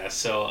 Yeah.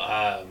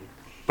 So,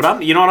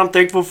 but you know what I'm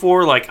thankful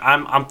for? Like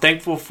I'm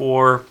thankful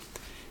for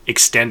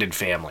extended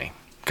family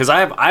because I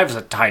have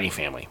a tiny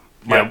family.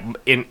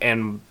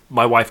 And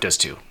my wife does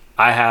too.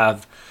 I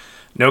have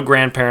no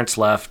grandparents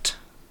left.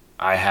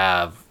 I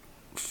have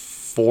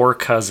 4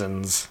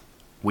 cousins.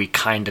 We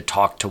kind of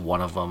talk to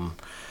one of them.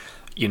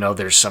 You know,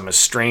 there's some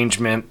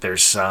estrangement.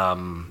 There's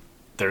some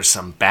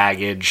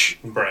baggage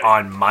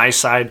on my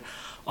side.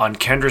 On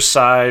Kendra's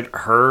side,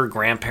 her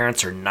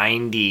grandparents are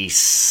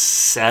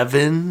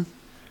 97.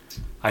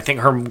 I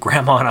think her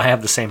grandma and I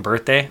have the same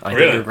birthday. I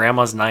think her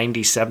grandma's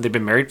 97. They've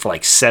been married for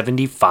like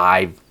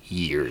 75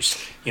 years.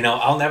 You know,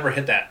 I'll never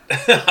hit that.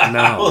 No.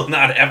 I will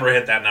not ever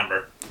hit that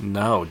number.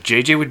 No.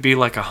 JJ would be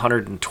like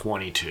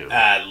 122.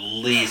 At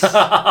least.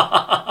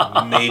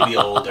 Maybe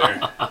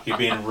older. You're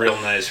being real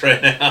nice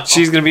right now.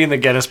 She's going to be in the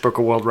Guinness Book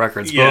of World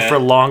Records, both for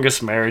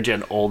longest marriage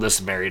and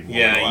oldest married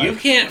woman alive. You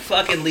can't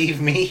fucking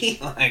leave me.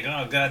 Like,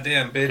 oh,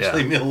 goddamn, bitch,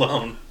 leave me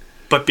alone.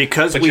 But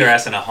because Put your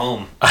ass in a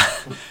home.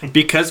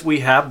 Because we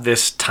have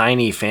this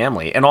tiny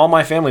family, and all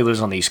my family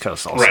lives on the East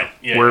Coast also. Right.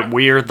 Yeah,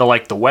 we're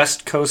the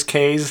West Coast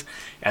K's,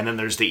 and then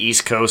there's the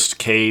East Coast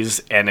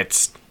K's, and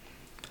it's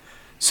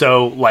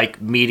so like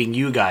meeting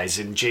you guys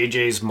and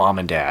JJ's mom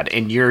and dad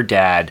and your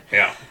dad.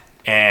 Yeah.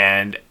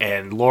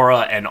 And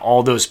Laura and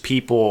all those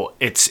people,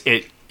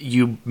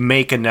 you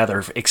make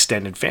another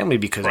extended family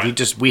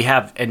because we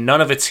have, and none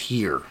of it's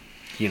here.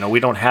 You know, we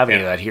don't have any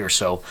of that here.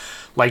 So,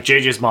 like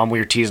JJ's mom, we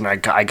were teasing. I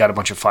got a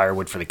bunch of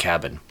firewood for the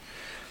cabin,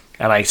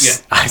 and I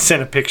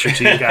sent a picture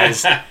to you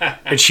guys,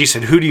 and she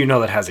said, "Who do you know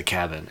that has a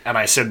cabin?" And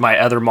I said, "My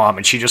other mom,"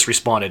 and she just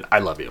responded, "I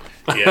love you."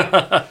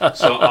 Yeah.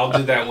 So I'll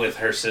do that with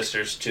her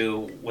sisters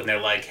too. When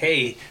they're like,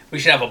 "Hey, we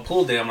should have a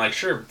pool day," I'm like,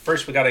 "Sure.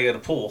 First, we gotta get a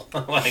pool."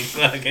 Like,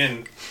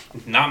 fucking,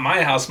 not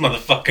my house,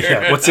 motherfucker.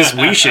 Yeah. What's this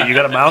wee shit? You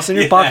got a mouse in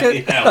your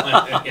pocket?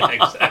 Yeah,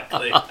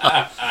 exactly.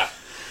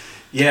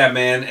 Yeah,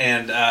 man,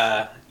 and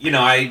I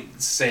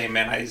say,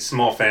 man,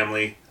 small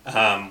family.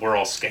 We're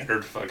all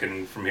scattered,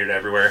 fucking from here to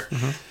everywhere.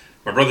 Mm-hmm.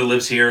 My brother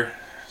lives here.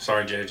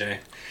 Sorry, JJ,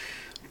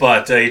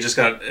 but he just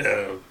got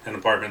an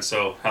apartment.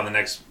 So on the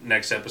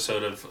next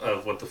episode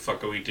of What the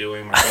Fuck Are We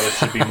Doing, my brother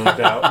should be moved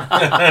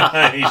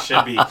out. He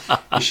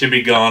should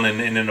be gone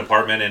in an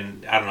apartment.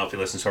 And I don't know if he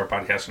listens to our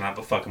podcast or not,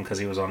 but fuck him because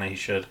he was on it. He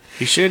should.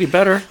 He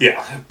better.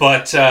 Yeah,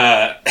 but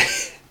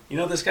you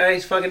know what this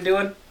guy's fucking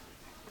doing?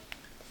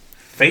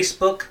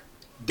 Facebook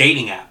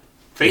dating app.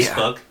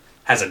 Facebook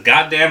has a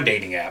goddamn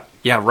dating app.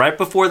 Yeah, right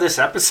before this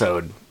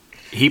episode,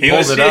 he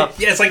pulled it up.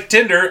 Yeah, it's like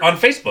Tinder on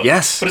Facebook.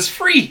 Yes. But it's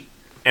free.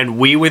 And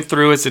we went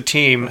through as a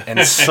team and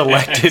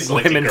selected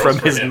women from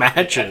his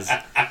matches.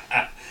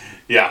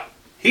 Yeah.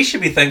 He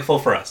should be thankful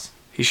for us.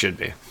 He should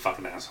be.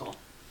 Fucking asshole.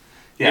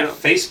 Yeah,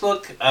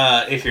 Facebook,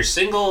 if you're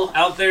single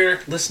out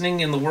there listening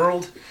in the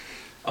world,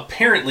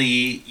 apparently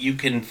you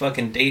can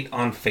fucking date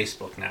on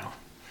Facebook now.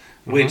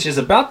 Mm-hmm. Which is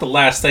about the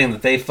last thing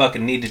that they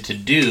fucking needed to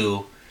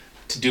do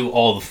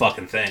all the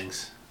fucking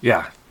things.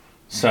 Yeah.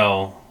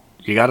 So.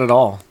 You got it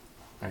all.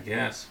 I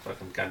guess.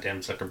 Fucking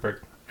goddamn Zuckerberg.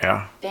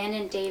 Yeah. Ben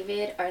and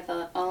David are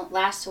the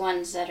last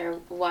ones that are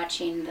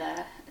watching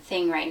the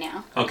thing right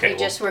now. Okay. They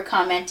just were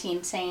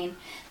commenting saying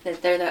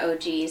that they're the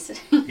OGs.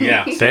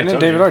 Yeah. Ben and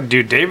David are.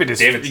 Dude, David's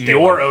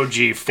your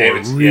OG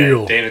for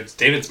real. Yeah,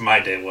 David's my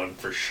day one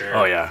for sure.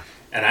 Oh, yeah.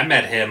 And I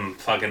met him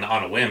fucking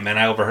on a whim, and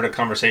I overheard a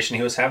conversation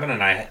he was having,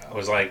 and I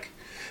was like,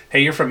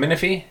 "Hey, you're from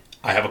Menifee?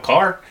 I have a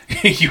car.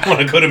 You want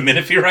to go to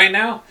Menifee right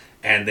now?"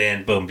 And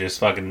then, boom,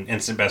 just fucking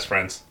instant best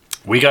friends.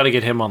 We got to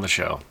get him on the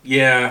show.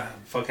 Yeah,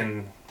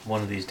 fucking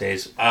one of these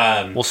days.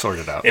 We'll sort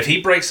it out. If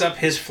he breaks up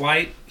his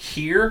flight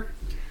here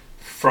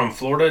from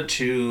Florida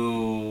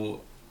to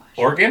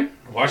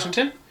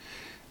Washington,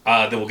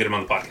 then we'll get him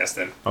on the podcast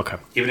then. Okay.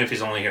 Even if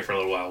he's only here for a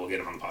little while, we'll get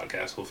him on the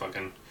podcast. We'll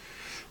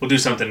do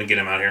something to get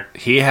him out here.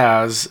 He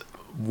has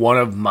one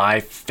of my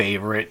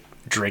favorite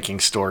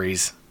drinking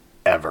stories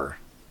ever.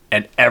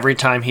 And every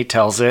time he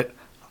tells it,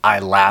 I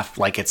laugh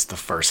like it's the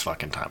first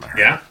fucking time I heard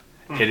it. Yeah?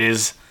 It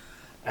is,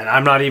 and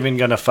I'm not even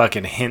going to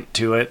fucking hint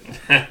to it.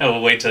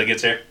 We'll wait till it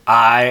gets here.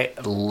 I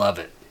love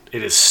it.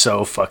 It is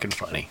so fucking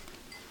funny.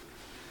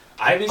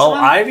 Ivy's on?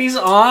 Ivy's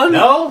on?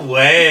 No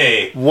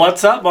way.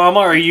 What's up, Mama?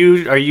 Are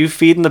you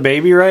feeding the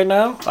baby right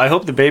now? I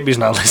hope the baby's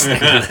not listening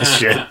to this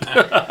shit.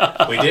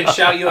 We did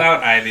shout you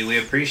out, Ivy. We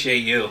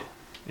appreciate you.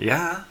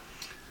 Yeah.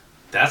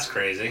 That's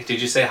crazy.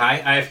 Did you say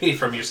hi, Ivy,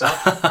 from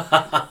yourself?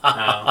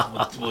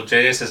 Well,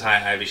 JJ says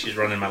hi, Ivy. She's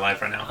running my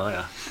life right now. Oh,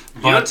 yeah.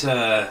 But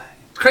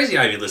crazy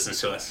Ivy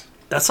listens to us.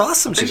 That's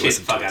awesome. Appreciate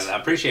the fuck out of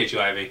that. Appreciate you,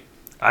 Ivy.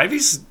 I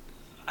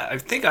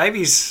think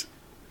Ivy's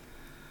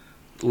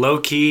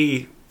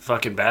low-key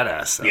fucking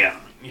badass, though. Yeah.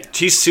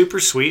 She's super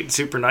sweet and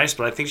super nice,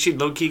 but I think she'd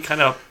low-key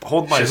kind of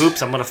hold my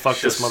hoops. I'm going to fuck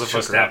this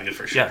motherfucker up. You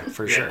for sure. Yeah,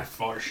 for sure.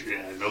 For sure.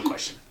 Yeah, no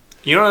question.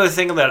 You know, another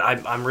thing that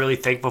I'm really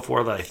thankful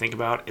for that I think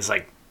about is,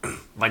 like,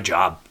 my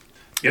job.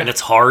 Yeah. And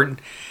it's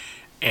hard,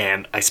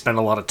 and I spend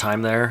a lot of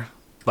time there,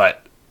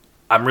 but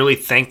I'm really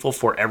thankful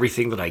for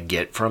everything that I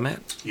get from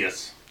it.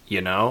 Yes.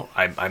 You know,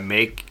 I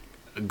make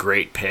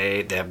great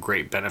pay. They have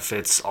great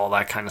benefits, all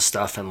that kind of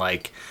stuff. And,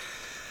 like,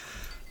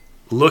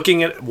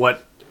 looking at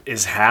what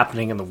is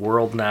happening in the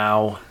world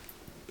now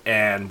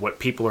and what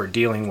people are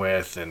dealing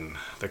with and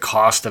the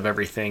cost of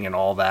everything and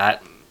all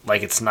that,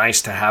 like, it's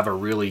nice to have a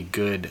really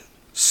good,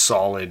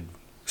 solid,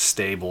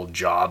 stable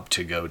job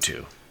to go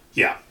to.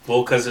 Yeah.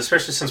 Well, because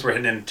especially since we're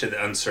heading into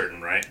the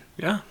uncertain, right?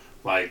 Yeah.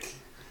 Like,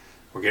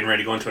 we're getting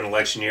ready to go into an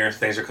election year.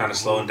 Things are kind of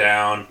slowing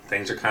down.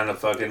 Things are kind of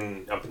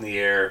fucking up in the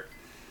air.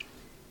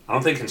 I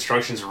don't think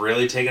construction's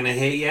really taking a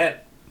hit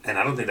yet. And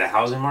I don't think the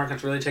housing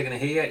market's really taking a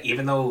hit yet,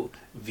 even though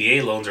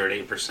VA loans are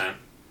at 8%.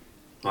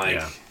 Like,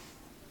 yeah.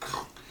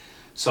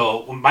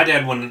 So my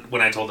dad,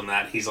 when I told him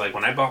that, he's like,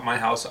 when I bought my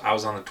house, I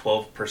was on a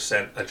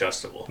 12%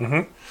 adjustable.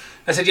 Mm-hmm.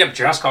 I said, yeah, but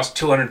your house costs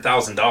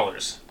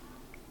 $200,000.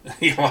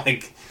 You know,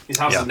 like, these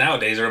houses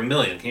nowadays are $1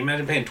 million. Can you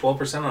imagine paying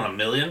 12% on $1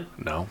 million?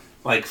 No.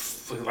 Like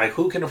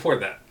who can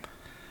afford that?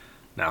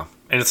 No.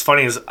 And it's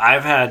funny is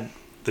I've had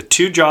the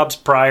two jobs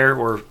prior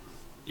to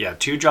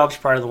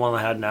the one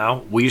I had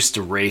now. We used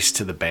to race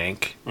to the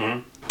bank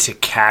to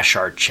cash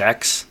our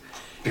checks.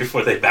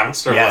 Before they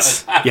bounced or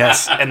yes, what?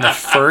 Yes. And the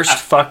first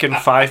fucking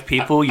 5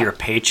 people, your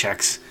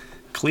paychecks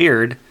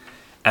cleared.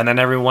 And then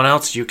everyone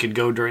else you could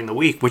go during the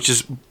week, which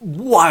is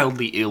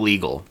wildly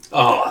illegal.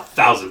 Oh,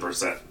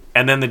 1,000%.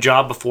 And then the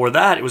job before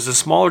that, it was a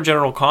smaller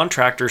general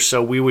contractor,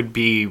 so we would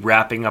be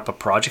wrapping up a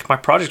project. My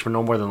projects were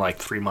no more than like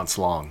 3 months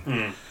long.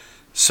 Mm.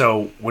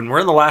 So when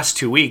we're in the last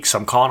 2 weeks,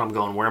 I'm calling, I'm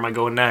going, where am I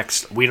going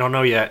next? We don't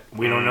know yet.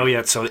 We don't know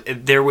yet. So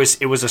it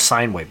was a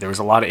sine wave. There was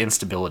a lot of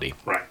instability.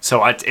 Right.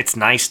 So it's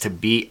nice to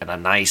be in a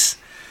nice,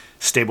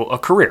 stable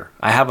career.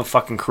 I have a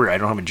fucking career. I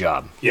don't have a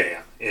job.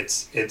 Yeah.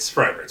 It's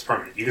forever. It's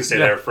permanent. You can stay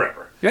there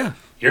forever. Yeah.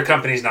 Your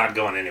company's not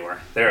going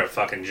anywhere. They're a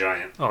fucking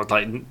giant. Oh,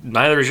 like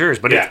neither is yours.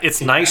 But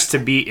it's nice to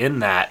be in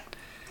that.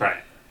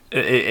 Right.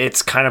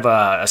 It's kind of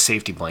a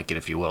safety blanket,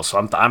 if you will.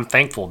 So I'm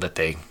thankful that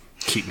they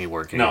keep me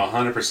working. No,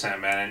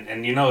 100%, man.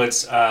 And you know,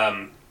 it's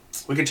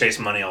we could chase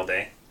money all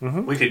day.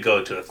 Mm-hmm. We could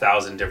go to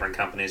 1,000 different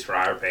companies for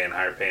higher pay and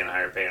higher pay and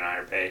higher pay and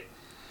higher pay.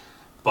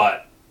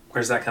 But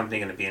where's that company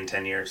going to be in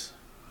 10 years?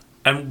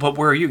 But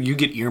where are you? You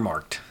get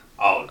earmarked.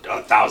 Oh,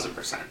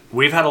 1,000%.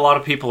 We've had a lot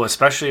of people,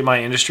 especially in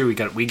my industry,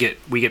 we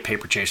get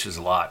paper chasers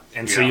a lot.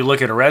 And so you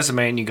look at a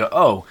resume and you go,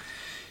 oh,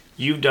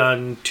 you've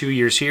done 2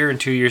 years here and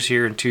 2 years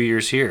here and 2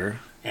 years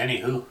here.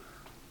 Annie who?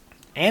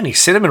 Annie,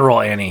 Cinnamon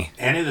Roll Annie.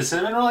 Annie the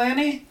Cinnamon Roll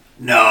Annie?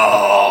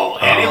 No.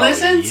 Annie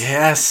listens?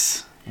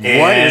 Yes. Annie.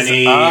 What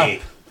is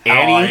up? How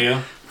Annie, are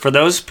you? For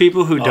those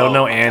people who don't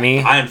know Annie.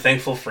 I am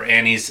thankful for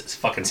Annie's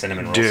fucking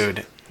cinnamon rolls.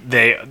 Dude.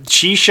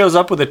 She shows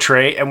up with a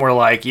tray and we're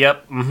like,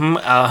 yep,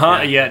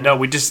 no,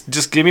 we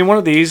just give me one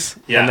of these,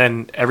 and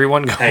then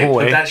everyone go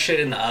away. Put that shit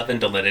in the oven,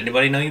 don't let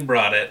anybody know you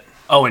brought it.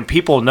 Oh, and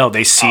people know,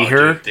 they see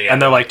her,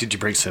 and they're like, did you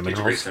bring cinnamon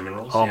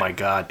rolls? Oh my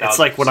god. It's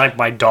like when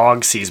my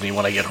dog sees me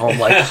when I get home,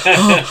 like,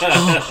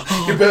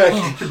 you're back.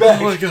 Oh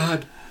my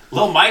god.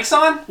 Lil Mike's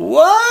on?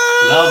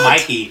 What? Lil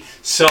Mikey.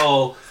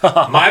 So,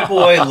 my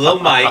boy, Lil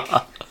Mike,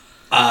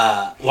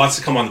 wants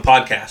to come on the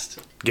podcast.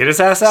 Get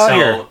his ass out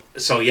here.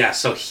 So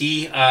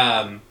he,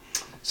 I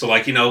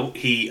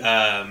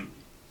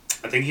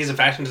think he's a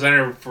fashion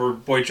designer for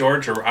Boy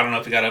George, or I don't know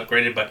if he got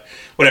upgraded, but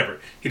whatever.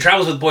 He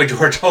travels with Boy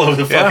George all over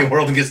the fucking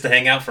world and gets to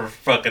hang out for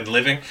fucking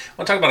living.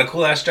 Want to talk about a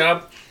cool ass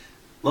job?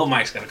 Lil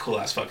Mike's got a cool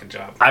ass fucking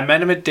job. I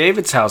met him at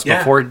David's house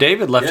before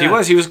David left.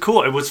 Yeah. He was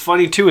cool. It was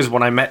funny too, is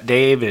when I met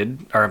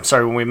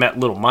when we met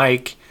Little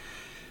Mike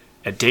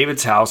at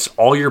David's house,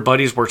 all your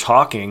buddies were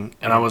talking,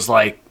 and I was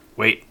like,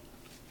 wait,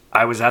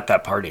 I was at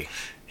that party.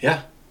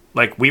 Yeah.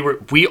 Like,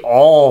 we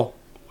all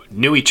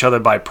knew each other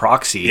by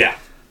proxy. Yeah.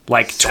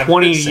 Like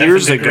 20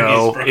 years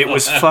ago, it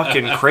was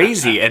fucking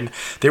crazy. And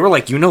they were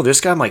like, you know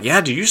this guy? I'm like,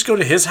 yeah, dude, you just go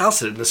to his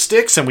house in the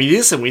sticks and we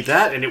this and we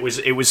that. And it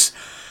was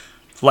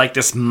like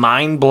this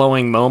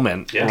mind-blowing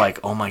moment. Yeah. Like,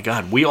 oh my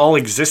God, we all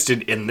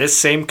existed in this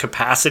same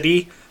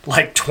capacity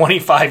like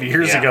 25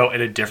 years ago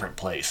in a different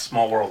place.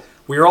 Small world.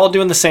 We were all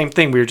doing the same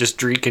thing. We were just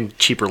drinking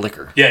cheaper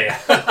liquor. Yeah.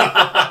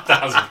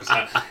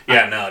 1,000%.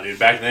 Yeah, no, dude.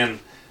 Back then,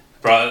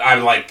 bro,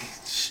 I'm like,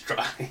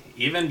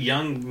 even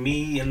young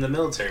me in the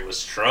military was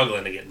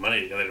struggling to get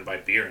money together to buy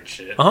beer and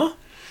shit. Uh-huh.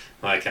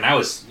 Like, and I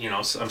was,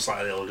 I'm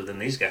slightly older than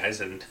these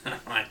guys, and I'm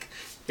like,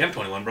 yeah, I'm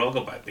 21, bro. I'll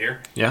go buy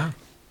beer. Yeah.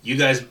 You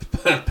guys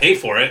pay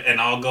for it, and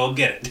I'll go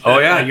get it. Oh,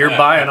 yeah. You're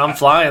buying. I'm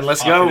flying.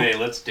 Let's go. Hey,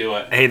 let's do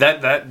it. Hey,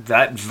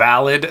 that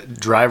valid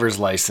driver's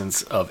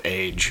license of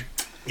age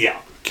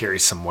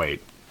carries some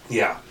weight.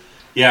 Yeah.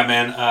 Yeah,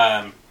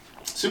 man.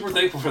 Super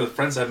thankful for the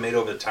friends I've made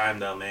over the time,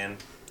 though, man.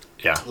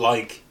 Yeah.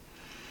 Like,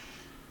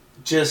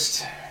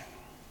 just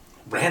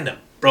random.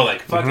 Bro,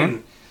 like,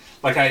 fucking...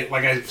 Like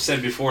I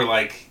said before,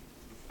 like,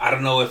 I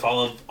don't know if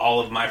all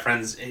of my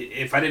friends,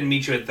 if I didn't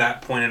meet you at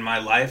that point in my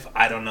life,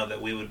 I don't know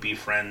that we would be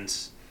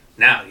friends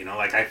now. You know,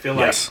 like I feel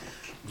like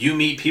you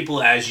meet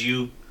people as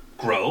you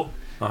grow,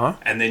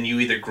 and then you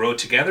either grow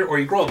together or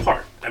you grow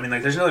apart. I mean,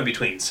 like there's no in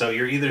between. So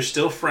you're either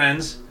still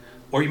friends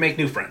or you make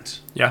new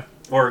friends. Yeah.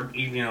 Or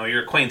you know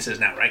your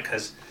acquaintances now, right?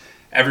 Because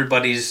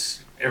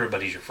everybody's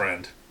your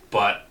friend.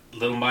 But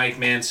little Mike,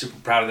 man, super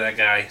proud of that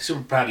guy.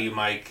 Super proud of you,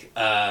 Mike.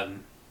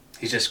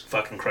 He's just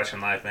fucking crushing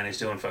life, man. He's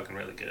doing fucking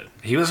really good.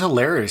 He was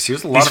hilarious. He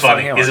was a lot of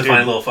fun. He's a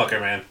funny little fucker,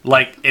 man.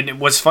 Like, and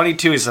what's funny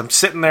too is I'm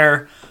sitting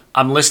there,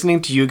 I'm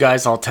listening to you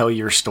guys all tell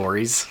your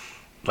stories,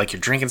 like your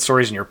drinking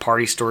stories and your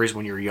party stories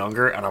when you were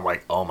younger, and I'm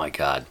like, oh my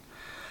god,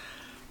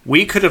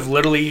 we could have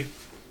literally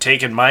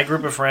taken my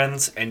group of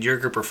friends and your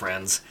group of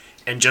friends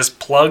and just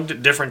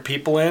plugged different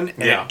people in,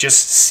 and it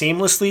just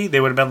seamlessly, they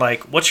would have been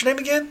like, what's your name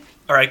again?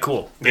 All right,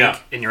 cool. Yeah.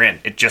 And you're in.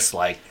 It just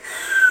like...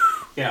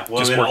 Yeah,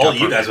 well, then all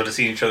you guys would have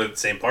seen each other at the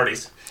same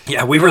parties.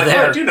 Yeah, we were like,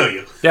 there. Oh, I do know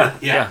you.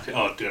 Yeah.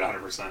 Oh, dude,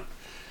 100%.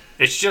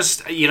 It's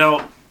just, you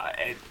know,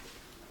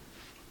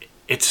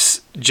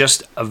 it's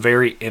just a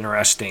very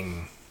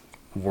interesting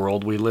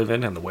world we live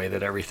in and the way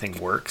that everything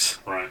works.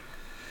 Right.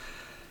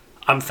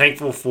 I'm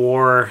thankful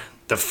for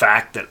the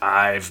fact that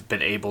I've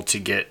been able to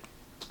get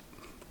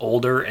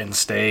older and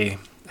stay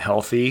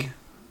healthy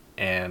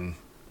and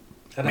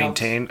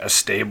maintain a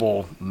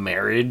stable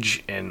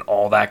marriage and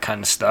all that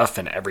kind of stuff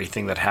and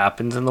everything that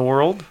happens in the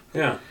world.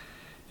 Yeah.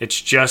 It's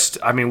just,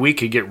 I mean, we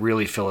could get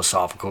really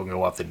philosophical and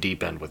go off the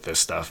deep end with this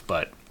stuff,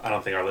 but... I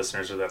don't think our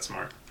listeners are that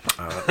smart.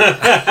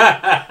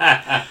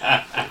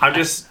 I'm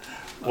just...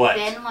 What?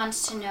 Ben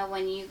wants to know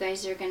when you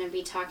guys are going to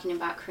be talking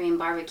about Korean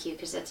barbecue,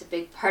 because that's a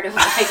big part of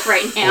life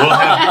right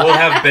now. We'll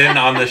have Ben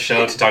on the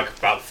show to talk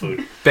about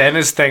food. Ben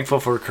is thankful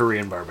for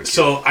Korean barbecue.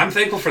 So I'm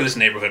thankful for this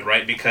neighborhood,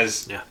 right?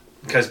 Because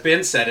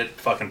Ben said it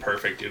fucking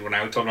perfect, dude. When I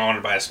told him I wanted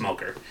to buy a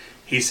smoker,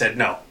 he said,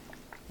 no,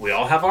 we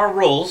all have our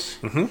roles,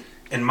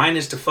 and mine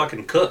is to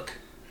fucking cook.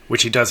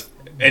 Which he does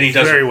and he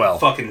does very well.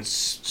 Fucking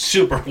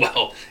super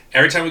well.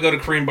 Every time we go to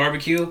Korean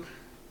barbecue,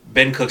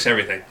 Ben cooks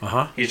everything.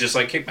 He's just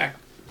like, kick back.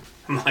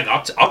 I'm like,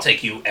 I'll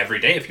take you every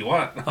day if you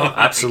want. Oh,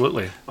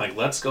 absolutely. Like,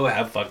 let's go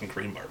have fucking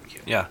Korean barbecue.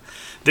 Yeah.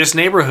 This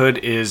neighborhood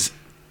is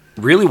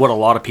really what a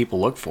lot of people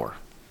look for.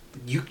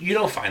 You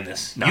don't find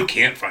this. No. You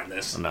can't find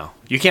this. No.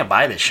 You can't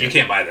buy this shit. You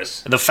can't buy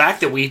this. The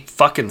fact that we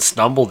fucking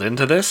stumbled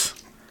into this...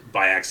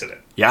 By accident.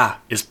 Yeah,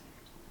 is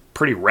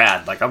pretty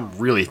rad. Like, I'm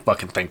really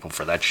fucking thankful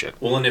for that shit.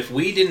 Well, and if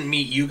we didn't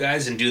meet you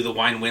guys and do the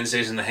Wine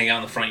Wednesdays and the hang out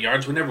in the front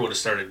yards, we never would have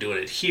started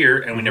doing it here,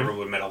 and we never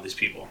would have met all these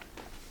people.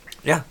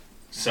 Yeah.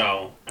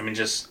 So, I mean,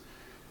 just...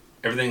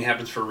 Everything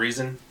happens for a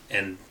reason,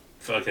 and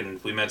fucking,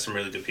 we met some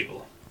really good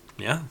people.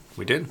 Yeah,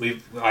 we did. We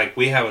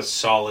have a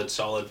solid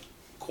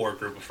core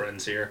group of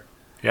friends here.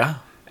 Yeah.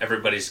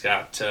 Everybody's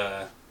got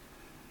their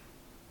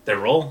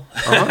role,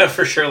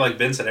 for sure. Like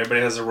Ben said,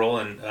 everybody has a role,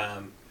 and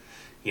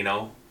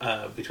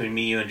between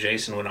me, you, and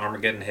Jason, when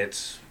Armageddon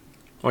hits,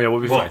 oh yeah,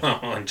 we'll be fine.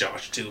 And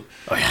Josh too.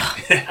 Oh yeah,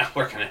 yeah,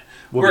 we're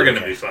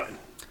gonna be fine.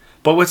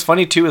 But what's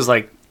funny too is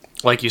like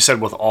you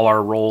said, with all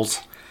our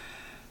roles,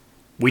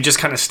 we just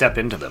kind of step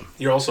into them.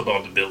 You're also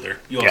about the builder.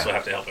 You also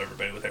have to help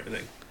everybody with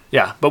everything.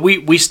 Yeah, but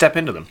we step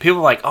into them. People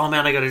are like, oh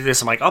man, I gotta do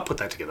this. I'm like, I'll put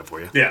that together for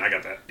you. Yeah, I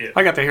got that. Yeah.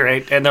 I got that here.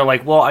 And they're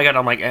like, well,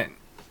 I'm like, yeah.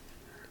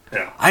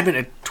 I've been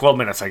at 12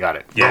 minutes. I got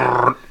it.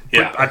 Yeah.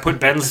 I put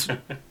Ben's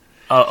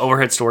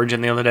overhead storage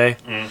in the other day.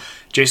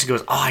 Jason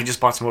goes, oh, I just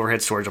bought some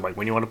overhead storage. I'm like,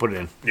 when you want to put it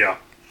in? Yeah.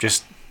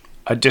 Just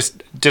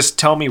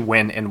tell me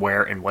when and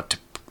where and what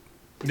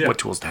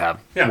tools to have.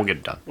 Yeah. And we'll get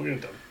it done.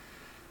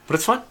 But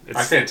it's fun.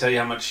 I can't tell you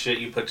how much shit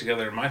you put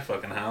together in my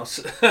fucking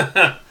house.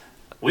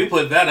 We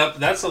put that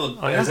up.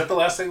 Is that the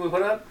last thing we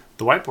put up?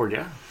 The whiteboard,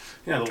 yeah.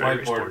 Yeah, the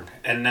whiteboard.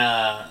 And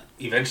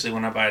eventually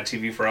when I buy a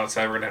TV for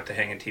outside, we're going to have to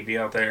hang a TV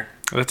out there.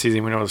 That's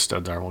easy. We know where the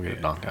studs are. We'll get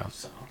it knocked out.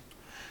 So,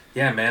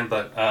 yeah, man.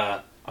 But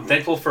I'm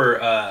thankful for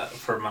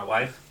my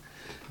wife,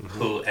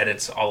 who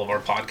edits all of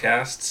our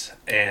podcasts.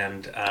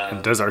 And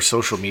does our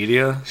social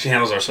media. She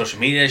handles our social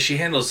media. She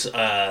handles...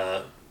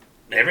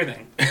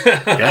 everything.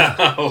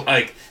 Yeah.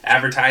 Like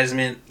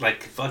advertisement,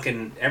 like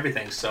fucking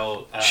everything.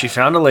 So she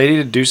found a lady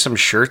to do some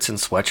shirts and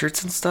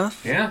sweatshirts and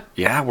stuff. Yeah.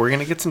 Yeah, we're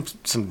gonna get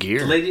some gear.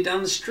 The lady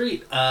down the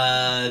street.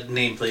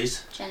 Name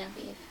please.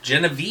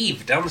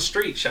 Genevieve down the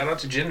street. Shout out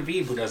to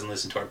Genevieve, who doesn't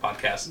listen to our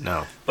podcast.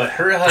 No. But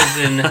her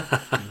husband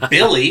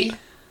Billy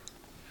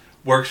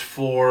works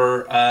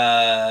for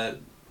Oh,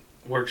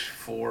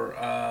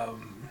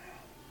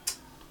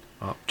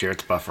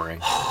 Jarrett's buffering.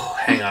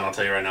 Hang on, I'll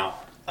tell you right now.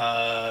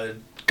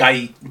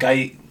 Guy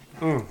Yoakum?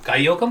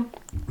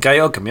 Guy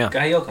Yoakum, yeah.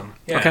 Guy Yoakum,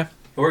 yeah. Okay.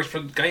 He works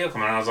for Guy Yoakum,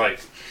 and I was like,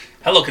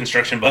 hello,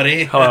 construction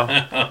buddy. Hello.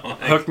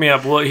 Hook me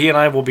up. Well, he and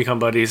I will become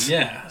buddies.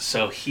 Yeah,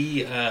 so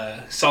he,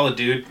 solid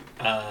dude,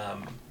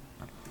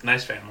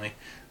 nice family.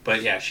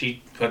 But yeah,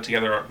 she put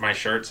together my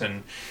shirts,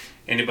 and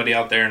anybody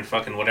out there in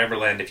fucking whatever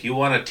land, if you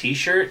want a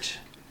t-shirt,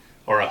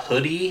 or a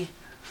hoodie,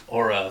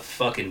 or a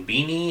fucking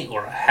beanie,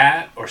 or a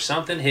hat, or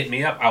something, hit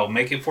me up. I will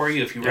make it for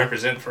you if you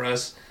represent for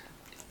us.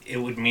 it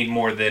would mean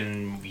more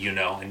than you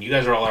know. And you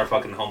guys are all our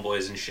fucking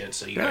homeboys and shit,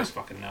 so you guys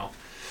fucking know.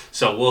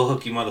 So we'll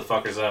hook you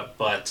motherfuckers up.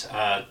 But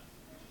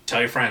tell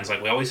your friends,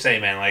 like we always say,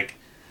 man, like,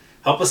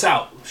 help us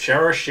out.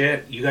 Share our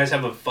shit. You guys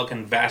have a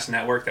fucking vast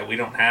network that we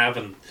don't have.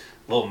 And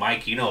Lil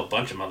Mike, you know a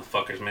bunch of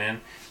motherfuckers,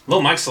 man.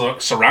 Lil Mike's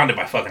surrounded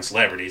by fucking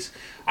celebrities.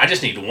 I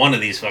just need one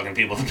of these fucking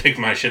people to pick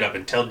my shit up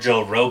and tell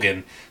Joe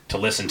Rogan to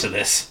listen to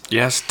this.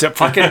 Yes, to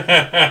fucking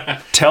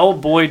tell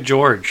Boy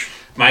George.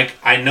 Mike,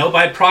 I know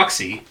by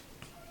proxy,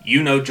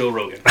 you know Joe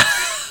Rogan.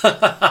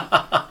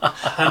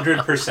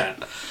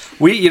 100%.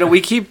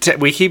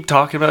 We keep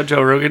talking about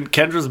Joe Rogan.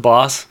 Kendra's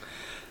boss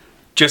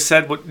just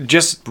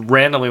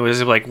randomly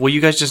was like, well,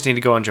 you guys just need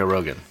to go on Joe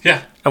Rogan.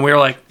 Yeah. And we were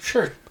like,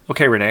 sure.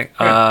 Okay, Renee.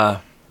 Yeah.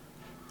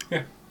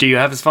 Do you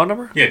have his phone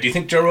number? Yeah. Do you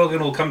think Joe Rogan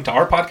will come to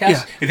our podcast?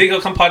 Yeah. You think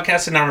he'll come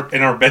podcast in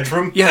our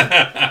bedroom?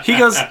 Yeah. He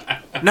goes,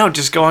 no,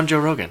 just go on Joe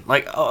Rogan.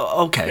 Like,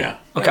 okay. Yeah.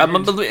 Okay.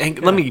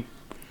 Let me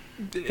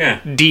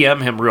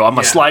DM him real. I'm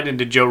going to slide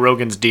into Joe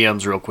Rogan's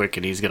DMs real quick,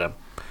 and he's going to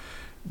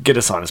get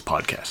us on his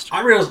podcast.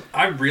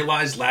 I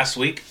realized last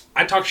week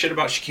I talked shit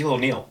about Shaquille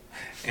O'Neal.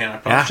 And I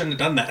probably shouldn't have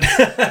done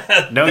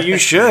that. No, you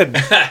should.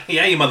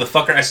 Yeah, you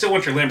motherfucker. I still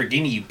want your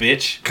Lamborghini, you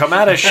bitch. Come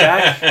at us,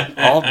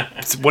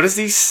 Shaq. What is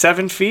he,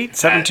 7 feet?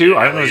 7'2"?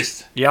 I don't know.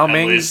 Yao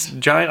Ming's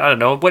giant? I don't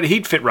know. But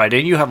he'd fit right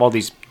in. You have all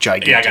these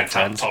gigantic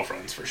friends. Tall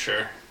friends, for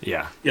sure.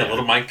 Yeah. Yeah,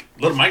 Little Mike's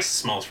the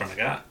smallest friend I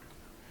got.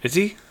 Is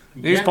he?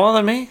 Is he smaller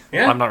than me?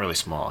 Yeah. Well, I'm not really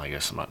small, I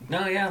guess. I'm not.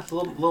 No, yeah.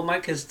 Little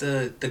Mike is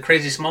the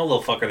crazy small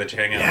little fucker that you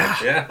hang out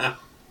with. Yeah.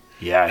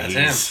 Yeah, that's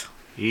he's... him.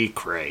 He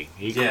cray.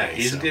 He's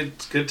a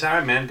good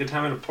time, man. Good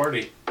time at a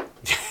party.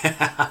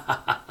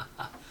 I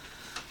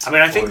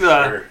mean, I think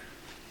and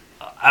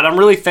I'm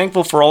really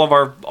thankful for all of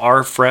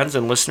our friends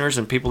and listeners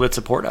and people that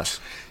support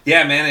us.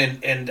 Yeah, man,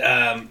 and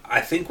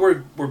I think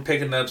we're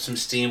picking up some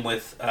steam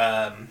with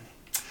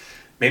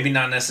maybe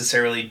not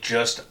necessarily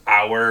just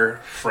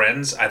our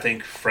friends. I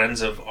think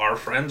friends of our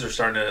friends are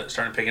starting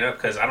to pick it up,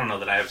 because I don't know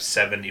that I have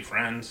 70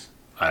 friends.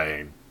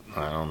 I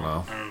don't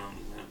know.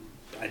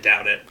 I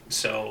doubt it.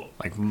 So,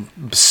 like,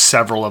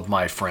 several of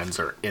my friends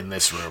are in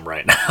this room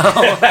right now.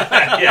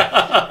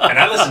 Yeah, and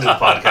I listen to the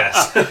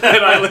podcast,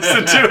 and I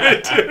listen to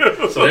it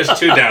too. So there's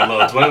 2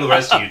 downloads. What are the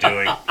rest of you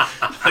doing?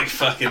 Like,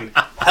 fucking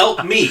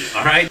help me,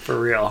 all right? For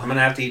real. I'm gonna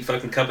have to eat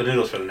fucking cup of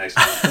noodles for the next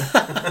month.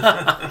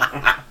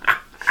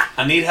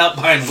 I need help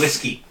buying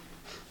whiskey,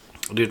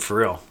 dude. For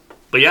real.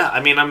 But yeah,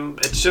 I mean,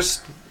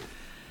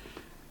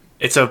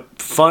 it's a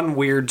fun,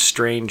 weird,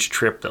 strange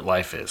trip that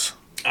life is.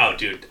 Oh,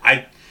 dude,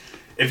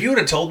 if you would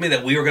have told me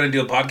that we were going to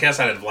do a podcast,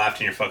 I'd have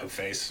laughed in your fucking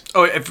face.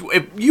 Oh, if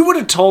you would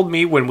have told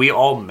me when we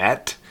all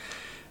met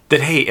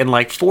that, hey, in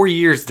like 4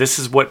 years, this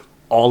is what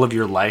all of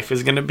your life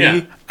is going to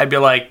be, I'd be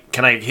like,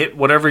 can I hit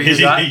whatever you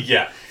got?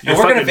 Yeah. And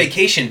we're going to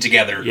vacation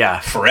together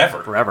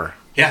forever. Forever.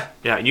 Yeah.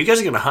 Yeah, and you guys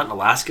are going to hunt in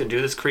Alaska and do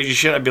this crazy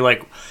shit? I'd be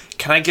like,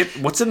 can I get,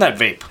 what's in that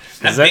vape?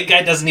 That big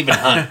guy doesn't even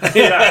hunt.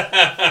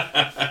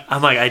 Yeah.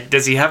 I'm like,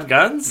 does he have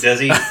guns? Does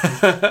he? He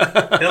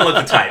don't look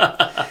the type.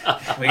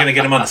 Are we going to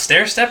get him on the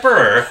stair stepper,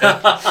 or you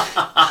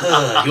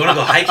want to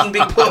go hiking,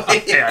 big boy?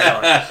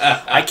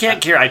 I can't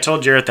carry, I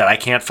told Jerett that I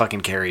can't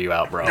fucking carry you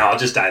out, bro. No, I'll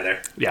just die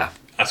there. Yeah.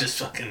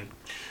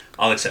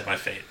 I'll accept my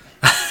fate.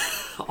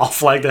 I'll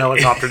flag the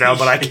helicopter down,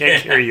 but I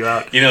can't carry you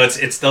out. You know,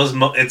 it's those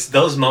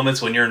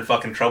moments when you're in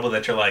fucking trouble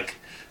that you're like,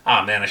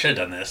 oh man, I should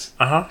have done this.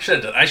 I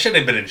should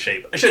have been in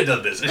shape. I should have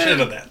done this. I should have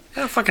done that.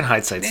 Yeah, fucking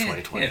hindsight's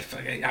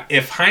 2020. Yeah,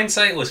 if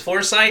hindsight was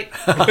foresight,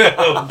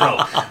 bro,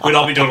 we'd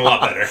all be doing a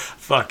lot better.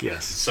 Fuck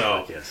yes.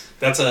 So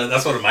that's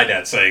one of my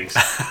dad's sayings.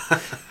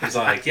 He's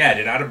like, yeah,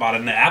 dude, I'd have bought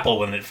an Apple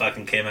when it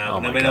fucking came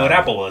out. Nobody knew what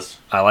Apple was.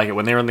 I like it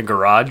when they were in the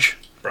garage,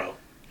 bro.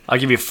 I'll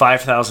give you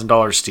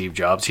 $5,000, Steve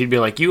Jobs. He'd be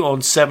like, you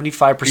own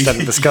 75%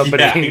 of this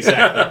company. Yeah,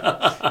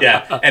 exactly.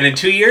 Yeah, and in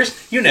 2 years,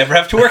 you never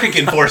have to work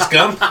again, Forrest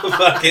Gump.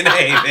 Fucking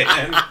hey,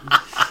 man.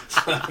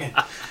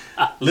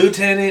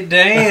 Lieutenant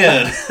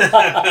Dan.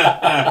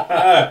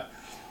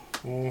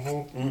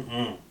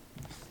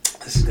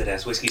 This is good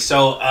ass whiskey.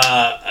 So,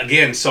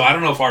 again, I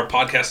don't know if our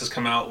podcast has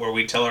come out where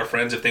we tell our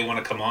friends if they want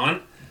to come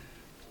on.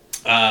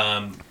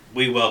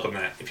 We welcome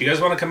that. If you guys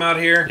want to come out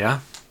here,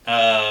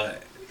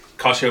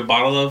 cost you a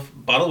bottle of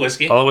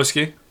whiskey. Bottle of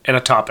whiskey and a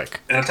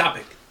topic.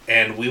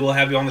 And we will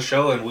have you on the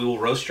show, and we will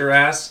roast your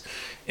ass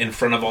in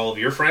front of all of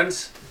your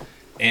friends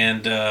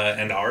and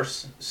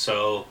ours.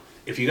 So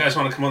if you guys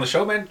want to come on the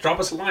show, man, drop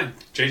us a line.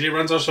 JJ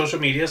runs our social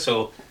media,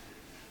 so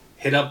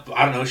hit up,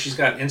 I don't know, she's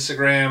got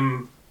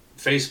Instagram,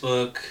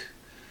 Facebook,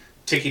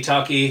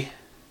 TikTok.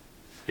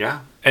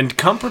 Yeah. And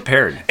come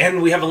prepared.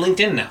 And we have a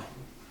LinkedIn now.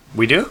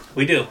 We do?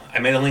 We do. I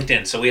made a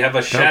LinkedIn. So we have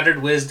a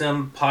Shattered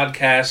Wisdom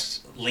podcast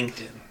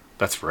LinkedIn.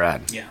 That's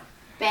rad. Yeah.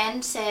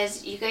 Ben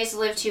says you guys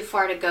live too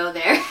far to go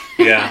there.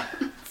 Yeah.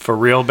 For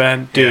real,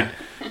 Ben? Dude,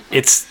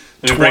 it's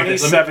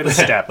 27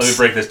 steps. Let me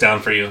break this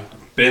down for you.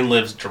 Ben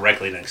lives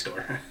directly next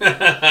door.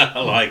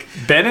 Like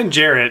Ben and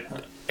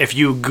Jerett, if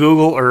you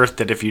Google Earth,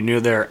 that if you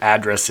knew their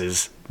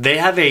addresses, they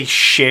have a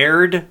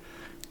shared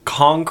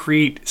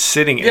concrete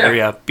sitting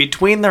area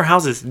between their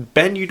houses.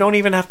 Ben, you don't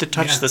even have to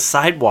touch the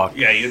sidewalk.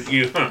 Yeah,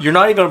 You're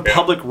not even on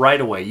public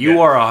right away.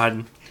 You are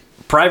on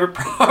private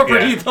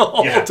property the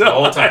whole time. The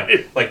whole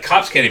time. Like,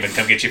 cops can't even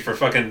come get you for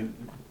fucking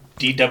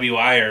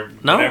DWI or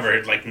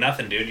whatever. Like,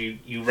 nothing, dude.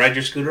 You ride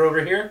your scooter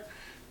over here?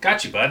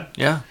 Got you, bud.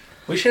 Yeah.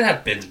 We should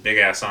have Ben's big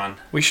ass on.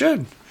 We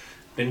should.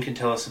 Ben can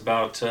tell us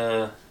about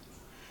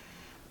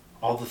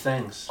all the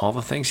things. All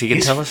the things he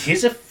can tell us.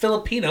 He's a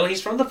Filipino.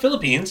 He's from the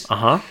Philippines.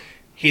 Uh-huh.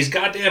 He's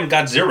goddamn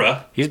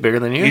Godzilla. He's bigger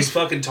than you. He's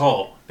fucking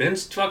tall.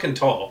 Ben's fucking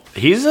tall.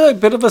 He's a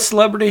bit of a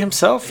celebrity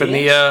himself in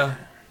the,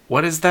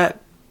 what is that?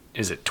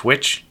 Is it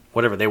Twitch?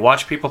 Whatever. They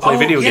watch people play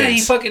video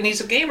games. He's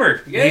a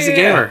gamer. Yeah, he's a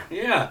gamer.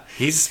 Yeah.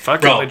 He's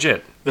fucking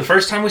legit. The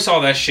first time we saw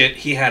that shit,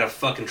 he had a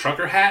fucking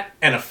trucker hat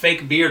and a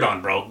fake beard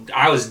on, bro.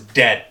 I was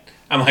dead.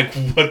 I'm like,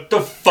 what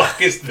the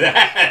fuck is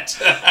that?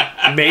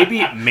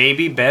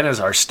 maybe Ben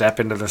is our step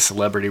into the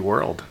celebrity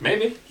world.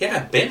 Maybe.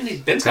 Yeah,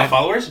 Ben's got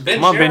followers.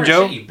 Come on, Ben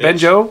Joe. Ben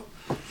Joe.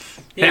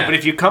 Yeah. Hey, but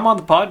if you come on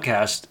the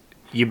podcast,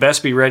 you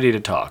best be ready to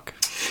talk.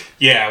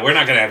 Yeah, we're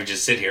not going to have you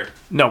just sit here.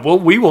 No,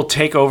 we will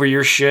take over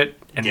your shit,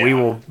 and we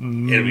will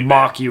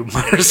mock you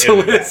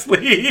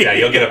mercilessly. Yeah,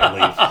 you'll get up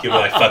and leave. You'll be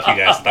like, fuck you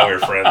guys, I thought we were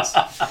friends.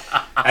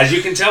 As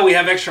you can tell, we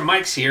have extra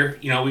mics here.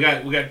 You know, we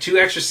got 2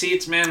 extra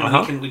seats, man.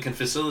 We can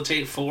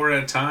facilitate 4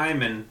 at a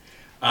time, and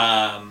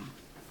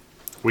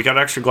we got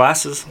extra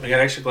glasses. We got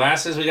extra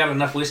glasses. We got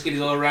enough whiskey to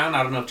go around.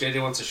 I don't know if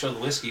JJ wants to show the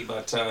whiskey,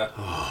 but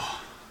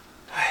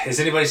is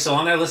anybody still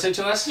on there listening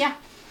to us? Yeah.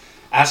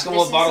 Ask them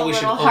what bottle we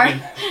should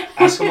open.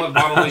 Ask them what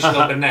bottle we should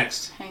open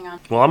next. Hang on.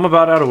 Well, I'm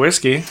about out of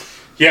whiskey.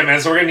 Yeah,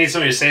 man. So we're gonna need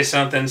somebody to say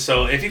something.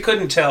 So if you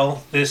couldn't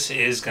tell, this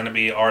is gonna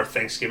be our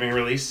Thanksgiving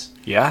release.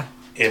 Yeah.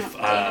 If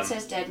David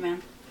says dead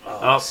man.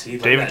 Oh, see,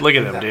 David, look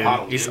at him, dude.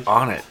 Bottle, He's dude.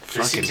 on it.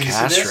 Fucking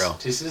Castro.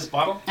 Do you see this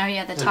bottle? Oh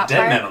yeah, the There's top a dead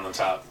part. man on the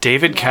top.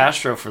 David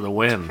Castro for the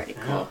win. Pretty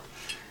cool.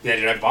 Yeah,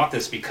 dude, I bought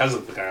this because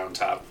of the guy on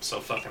top.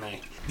 So fucking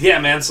A. Yeah,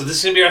 man. So this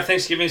is gonna be our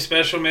Thanksgiving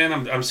special,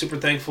 man. I'm super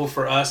thankful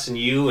for us and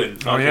you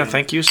and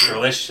thank you, sir. The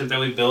relationship that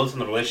we built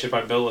and the relationship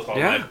I built with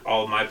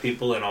all of my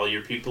people and all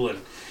your people and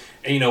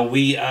you know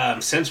we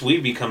since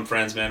we've become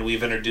friends, man,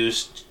 we've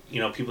introduced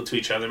people to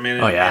each other,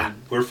 man. And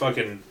we're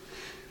fucking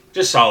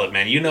just solid,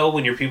 man. You know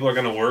when your people are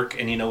gonna work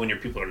and you know when your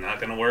people are not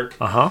gonna work.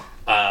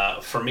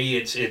 For me,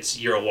 it's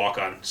you're a walk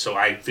on. So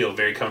I feel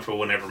very comfortable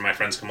whenever my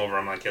friends come over.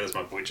 I'm like, yeah, this is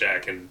my boy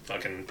Jack and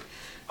fucking.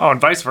 Oh, and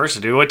vice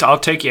versa, dude. I'll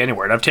take you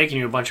anywhere. And I've taken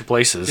you a bunch of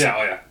places. Yeah,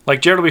 oh yeah.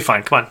 Like, Jarrett will be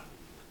fine. Come on.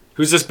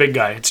 Who's this big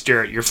guy? It's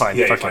Jarrett. You're fine.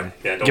 Yeah, Fuck you're him. fine.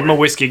 Yeah, give him a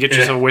whiskey. Get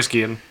you some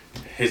whiskey. And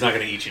he's not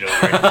going to eat you,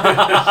 don't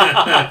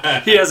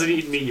worry. He hasn't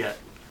eaten me yet.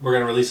 We're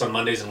going to release on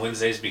Mondays and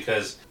Wednesdays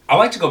because I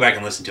like to go back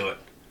and listen to it.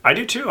 I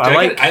do, too.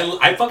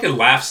 I fucking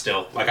laugh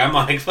still. Like, I'm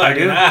like,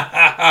 fucking,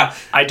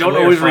 I don't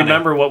always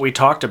remember what we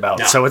talked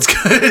about, so it's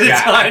good.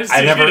 Yeah,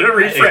 I never get a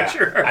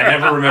refresher. I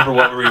never remember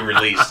what we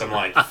released. I'm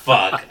like,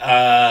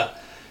 fuck.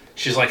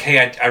 She's like,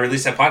 hey, I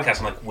released that podcast.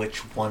 I'm like, which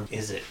one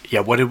is it?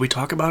 Yeah, what did we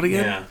talk about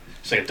again? Yeah.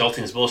 She's like,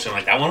 adulting is bullshit. I'm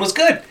like, that one was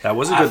good. That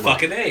was a good one.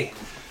 Fucking A.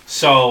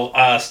 So,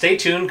 stay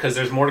tuned because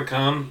there's more to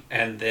come.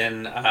 And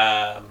then,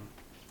 yeah,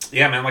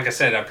 man, like I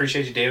said, I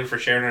appreciate you, David, for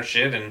sharing our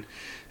shit. And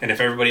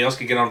if everybody else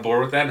could get on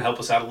board with that and help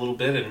us out a little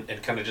bit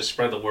and kind of just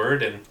spread the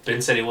word. And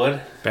Ben said he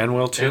would. Ben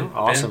will too.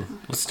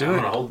 Awesome. Let's do it. I'm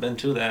going to hold Ben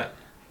to that.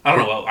 I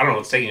don't know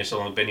what's taking you so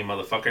long, Ben, you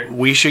motherfucker.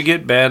 We should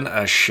get Ben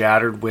a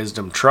Shattered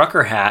Wisdom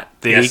trucker hat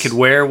that he could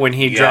wear when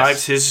he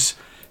drives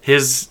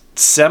his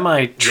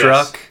semi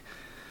truck,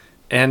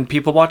 and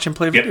people watch him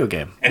play a video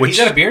game. And he's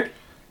got a beard.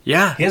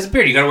 Yeah, he has a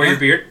beard. You got to wear your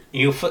beard.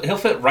 He'll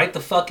fit right the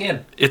fuck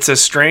in. It's a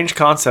strange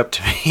concept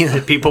to me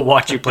that people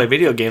watch you play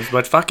video games,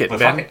 but fuck it, Ben.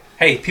 Fuck it.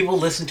 Hey, people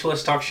listen to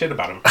us talk shit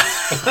about him.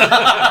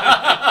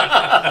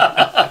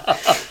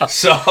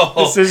 So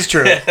this is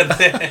true.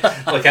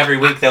 Like every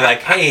week, they're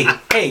like, "Hey,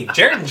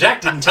 Jarrett and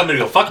Jack didn't tell me to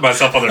go fuck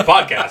myself on their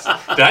podcast.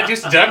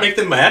 Did I make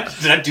them mad?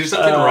 Did I do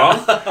something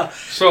wrong?"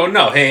 So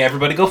no, hey,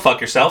 everybody, go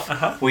fuck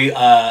yourself. We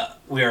are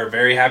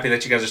very happy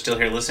that you guys are still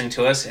here listening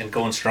to us and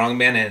going strong,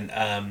 man.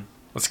 And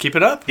let's keep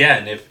it up. Yeah,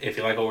 and if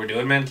you like what we're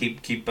doing, man,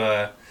 keep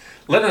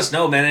letting us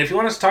know, man. And if you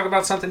want us to talk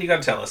about something, you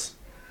got to tell us.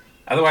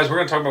 Otherwise, we're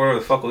gonna talk about whatever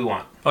the fuck we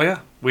want. Oh yeah,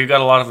 we've got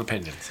a lot of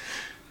opinions.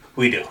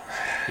 We do.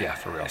 Yeah,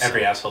 for real.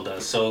 Every asshole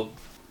does. So,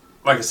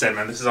 like I said,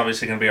 man, this is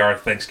obviously going to be our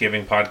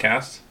Thanksgiving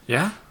podcast.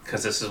 Yeah.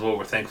 Because this is what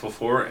we're thankful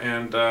for.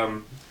 And,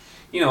 a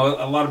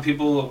lot of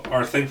people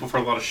are thankful for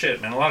a lot of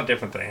shit, man. A lot of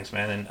different things,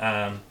 man.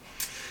 And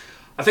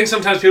I think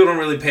sometimes people don't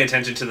really pay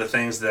attention to the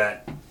things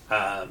that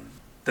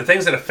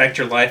affect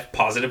your life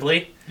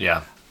positively.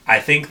 Yeah. I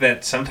think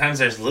that sometimes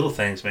there's little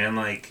things, man.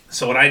 Like,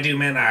 so what I do,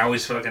 man, I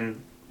always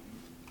fucking,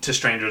 to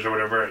strangers or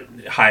whatever,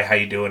 hi, how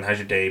you doing? How's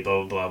your day?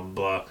 Blah, blah, blah,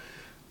 blah.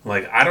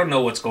 Like, I don't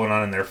know what's going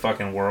on in their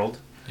fucking world.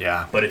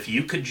 Yeah. But if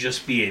you could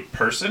just be a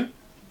person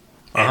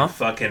and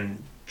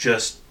fucking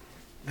just...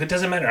 It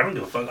doesn't matter. I don't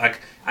give a fuck.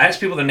 Like, I ask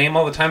people their name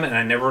all the time, and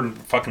I never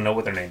fucking know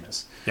what their name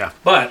is. Yeah.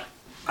 But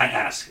I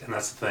ask, and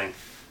that's the thing.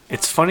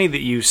 It's funny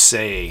that you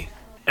say...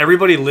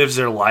 Everybody lives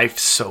their life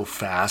so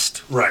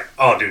fast. Right.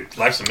 Oh, dude.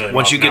 Life's a million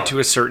Once miles you an get hour. to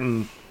a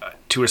certain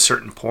to a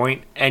certain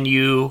point, and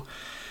you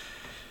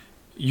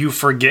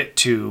forget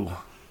to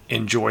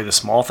enjoy the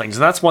small things.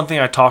 And that's one thing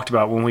I talked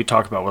about when we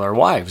talked about with our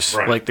wives.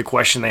 Right. Like the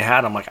question they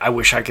had, I'm like, I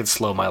wish I could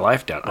slow my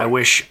life down. Right.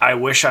 I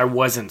wish I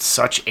wasn't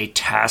such a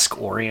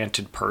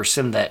task-oriented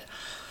person, that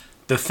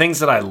the things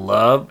that I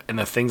love and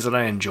the things that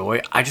I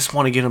enjoy, I just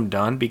want to get them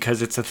done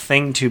because it's a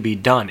thing to be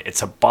done.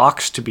 It's a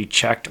box to be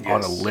checked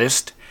on a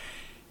list.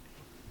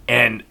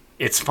 And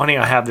it's funny,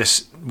 I have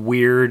this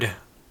weird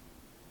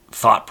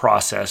thought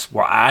process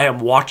where I am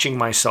watching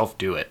myself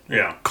do it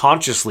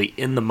consciously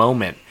in the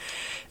moment.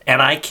 And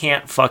I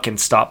can't fucking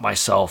stop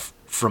myself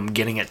from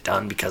getting it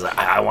done because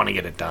I want to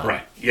get it done.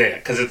 Right. Yeah,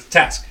 because it's a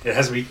task. It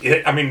has to be,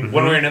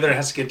 one way or another, it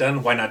has to get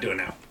done. Why not do it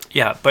now?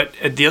 Yeah, but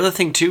the other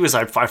thing, too, is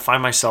I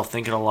find myself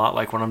thinking a lot,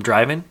 like when I'm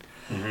driving,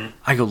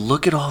 I go,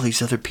 look at all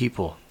these other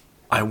people.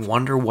 I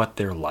wonder what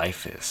their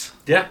life is.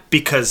 Yeah.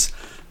 Because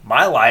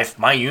my life,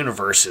 my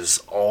universe is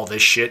all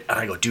this shit. And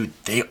I go, dude,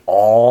 they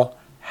all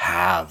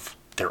have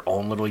their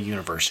own little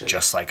universe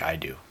just like I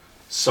do.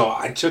 So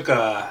I took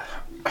an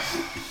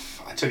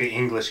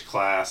English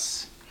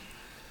class,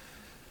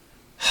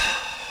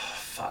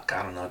 I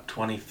don't know,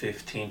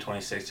 2015,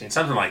 2016,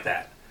 something like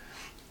that.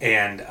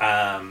 And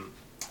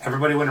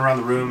everybody went around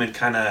the room and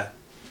kind of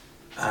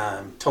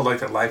told like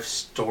their life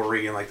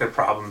story and like their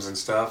problems and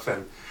stuff.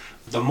 And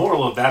the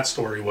moral of that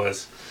story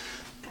was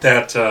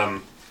that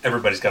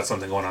everybody's got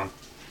something going on.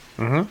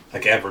 Mm-hmm.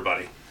 Like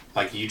everybody.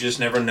 Like you just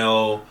never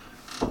know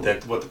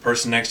that what the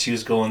person next to you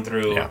is going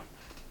through. Yeah.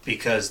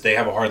 Because they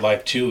have a hard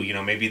life too,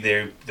 maybe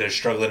they're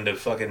struggling to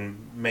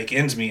fucking make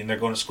ends meet and they're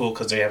going to school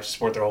because they have to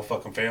support their whole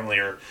fucking family,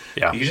 or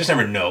you just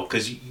never know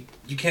because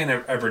you can't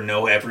ever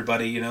know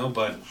everybody,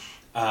 But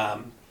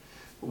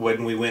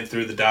when we went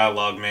through the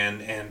dialogue,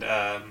 man, and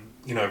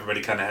everybody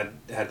kind of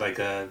had like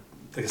a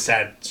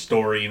sad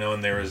story,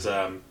 and there was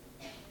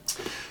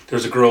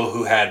a girl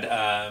who had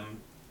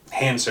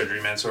hand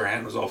surgery, man, so her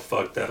hand was all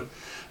fucked up,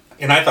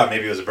 and I thought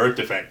maybe it was a birth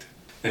defect,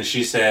 and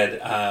she said.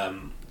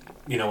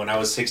 When I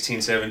was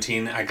 16,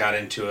 17, I got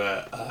into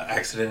a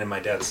accident in my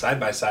dad's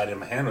side-by-side and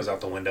my hand was out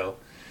the window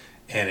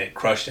and it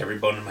crushed every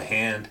bone in my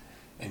hand.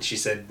 And she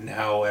said,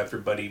 now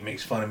everybody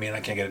makes fun of me and I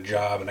can't get a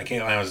job and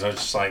I was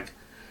just like,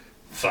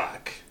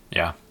 fuck.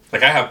 Yeah.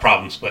 Like I have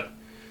problems, but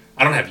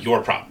I don't have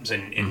your problems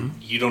and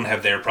you don't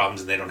have their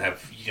problems and they don't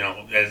have,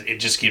 it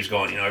just keeps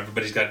going.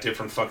 Everybody's got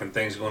different fucking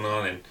things going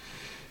on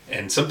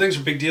and some things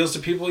are big deals to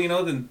people,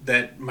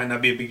 that might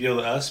not be a big deal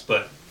to us,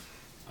 but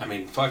I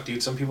mean, fuck,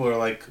 dude, some people are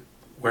like,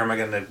 where am I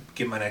going to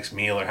get my next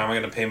meal or how am I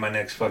going to pay my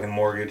next fucking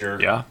mortgage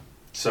or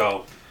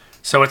so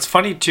it's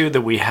funny too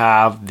that we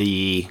have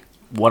the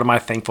What Am I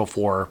Thankful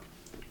For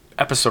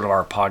episode of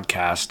our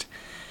podcast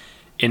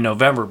in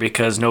November,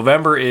 because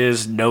November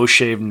is No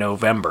Shave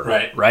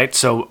November, right?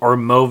 So, or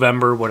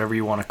Movember, whatever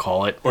you want to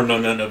call it, or no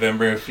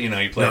November if you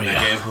play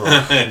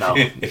that game. No,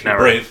 if you're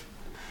brave.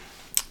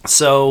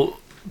 So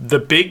the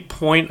big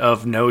point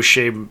of No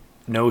Shave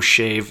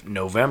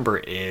November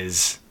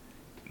is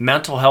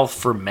mental health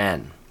for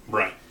men.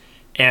 Right.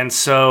 And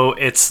so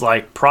it's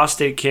like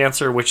prostate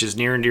cancer, which is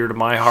near and dear to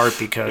my heart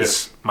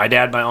because my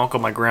dad, my uncle,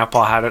 my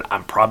grandpa had it.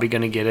 I'm probably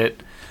going to get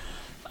it.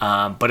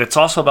 But it's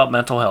also about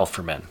mental health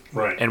for men.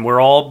 Right. And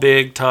we're all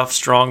big, tough,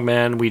 strong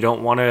men. We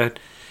don't want to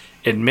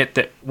admit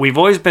that. We've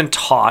always been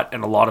taught,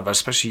 and a lot of us,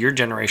 especially your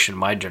generation,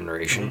 my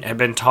generation, have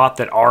been taught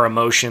that our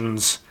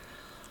emotions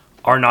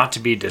are not to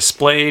be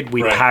displayed.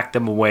 We pack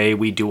them away.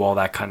 We do all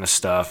that kind of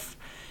stuff.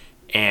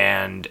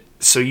 And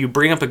so you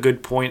bring up a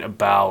good point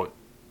about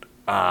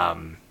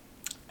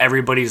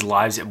everybody's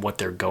lives and what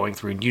they're going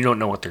through, and you don't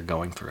know what they're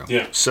going through.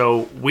 Yeah.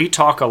 So we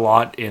talk a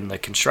lot in the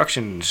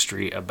construction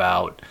industry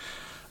about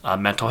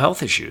mental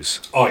health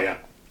issues. Oh yeah.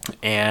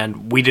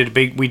 And we do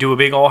a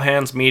big all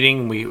hands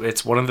meeting.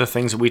 It's one of the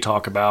things that we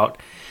talk about.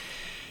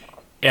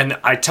 And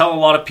I tell a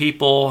lot of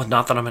people,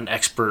 not that I'm an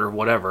expert or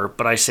whatever,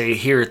 but I say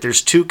here,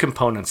 there's two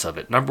components of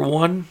it. Number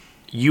one,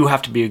 you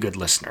have to be a good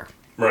listener.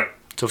 Right.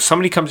 So if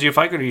somebody comes to you, if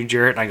I go to you,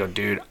 Jarrett, and I go,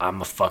 dude,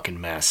 I'm a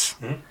fucking mess.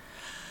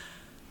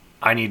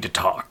 I need to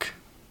talk.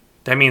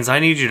 That means I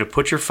need you to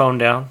put your phone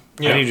down.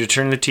 I need you to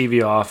turn the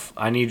TV off.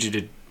 I need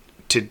you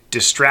to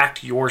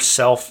distract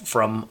yourself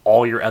from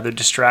all your other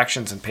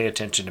distractions and pay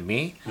attention to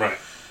me. Right.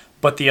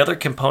 But the other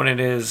component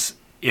is,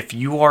 if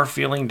you are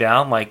feeling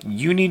down, like,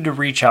 you need to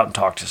reach out and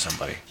talk to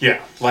somebody.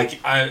 Yeah.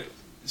 Like, I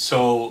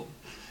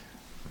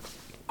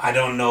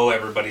don't know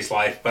everybody's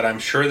life, but I'm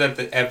sure that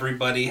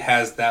everybody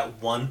has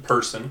that one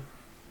person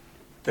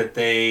that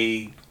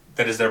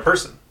is their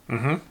person.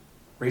 Mm-hmm.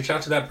 Reach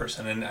out to that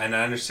person. And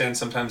I understand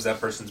sometimes that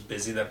person's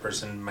busy, that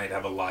person might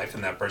have a life,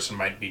 and that person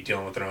might be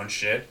dealing with their own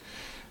shit.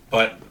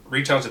 But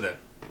reach out to them.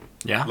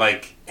 Yeah.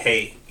 Like,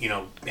 hey,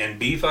 and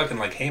be fucking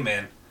like, hey,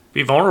 man.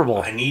 Be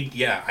vulnerable. I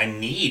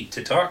need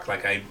to talk.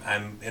 Like,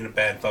 I'm in a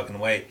bad fucking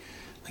way.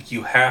 Like,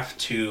 you got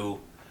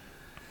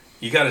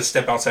to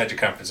step outside your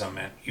comfort zone,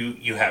 man.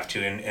 You have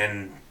to.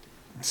 And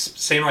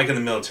same like in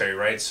the military,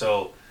 right?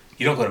 So,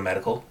 you don't go to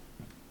medical.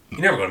 You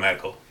never go to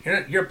medical.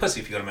 You're a pussy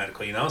if you go to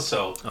medical,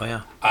 So. Oh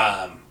yeah.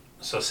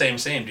 So same,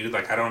 dude.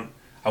 Like I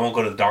I won't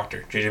go to the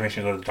doctor. JJ makes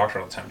me go to the doctor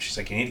all the time. She's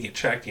like, you need to get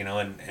checked, you know,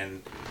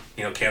 and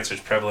you know, cancer's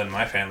prevalent in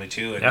my family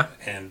too.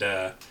 And,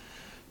 and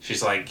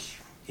she's like,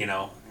 you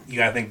know, you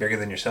gotta think bigger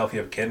than yourself. You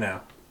have a kid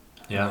now.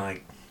 Yeah. I'm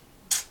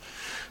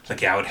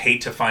like, yeah, I would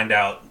hate to find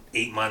out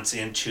 8 months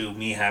into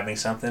me having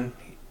something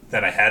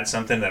that I had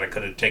something that I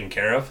could have taken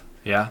care of.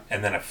 Yeah.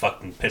 And then I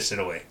fucking pissed it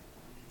away.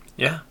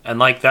 Yeah. And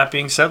like that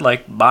being said,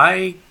 like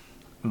my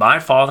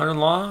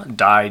father-in-law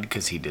died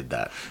because he did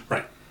that.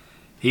 Right.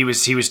 He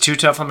was too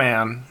tough a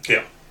man.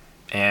 Yeah.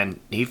 And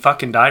he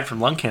fucking died from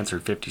lung cancer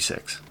at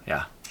 56.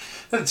 Yeah.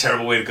 That's a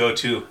terrible way to go,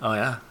 too. Oh,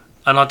 yeah.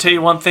 And I'll tell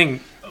you one thing.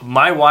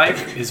 My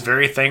wife is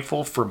very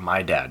thankful for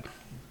my dad.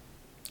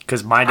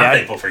 Because my dad... I'm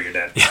thankful for your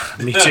dad. Yeah,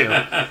 me too.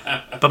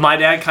 But my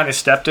dad kind of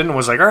stepped in and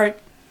was like, all right,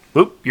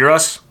 whoop, you're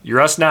us. You're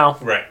us now.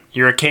 Right.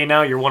 You're a K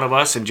now. You're one of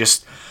us. And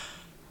just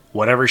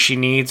whatever she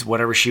needs,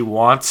 whatever she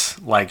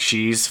wants, like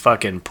she's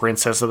fucking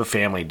princess of the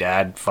family.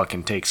 Dad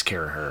fucking takes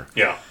care of her.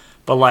 Yeah.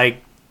 But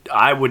like,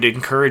 I would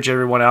encourage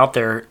everyone out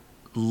there,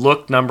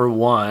 look, number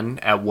one,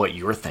 at what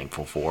you're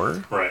thankful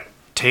for. Right.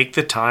 Take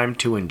the time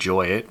to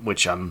enjoy it,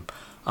 which I'm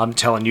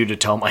telling you to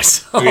tell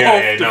myself.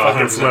 Yeah, to no,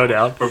 fucking slow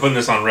down. We're putting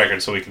this on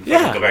record so we can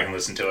go back and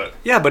listen to it.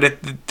 Yeah,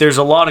 but there's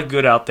a lot of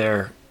good out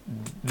there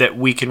that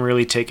we can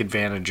really take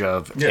advantage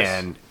of,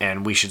 yes.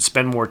 and we should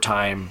spend more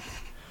time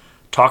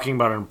talking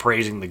about and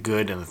praising the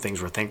good and the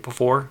things we're thankful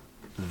for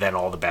than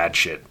all the bad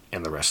shit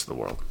in the rest of the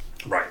world.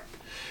 Right.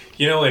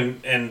 You know,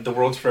 and the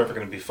world's forever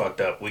going to be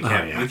fucked up. We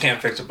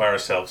can't fix it by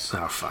ourselves.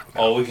 Oh, fuck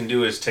no. All we can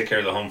do is take care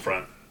of the home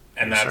front.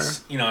 And yes, that's,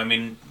 sir. you know, I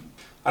mean,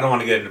 I don't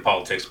want to get into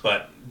politics,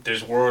 but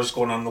there's wars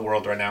going on in the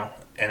world right now,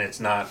 and it's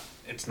not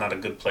a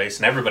good place,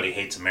 and everybody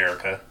hates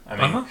America. I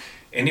mean,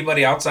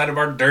 anybody outside of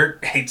our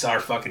dirt hates our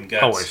fucking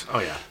guts. Always. Oh,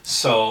 yeah.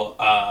 So,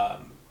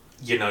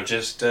 you know,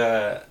 just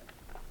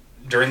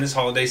during this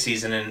holiday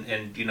season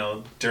and, you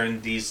know,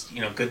 during these,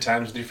 you know, good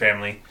times with your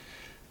family,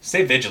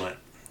 stay vigilant.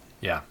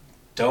 Yeah.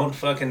 Don't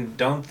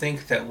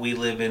think that we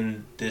live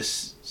in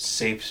this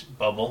safe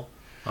bubble.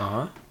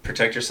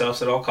 Protect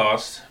yourselves at all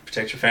costs.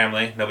 Protect your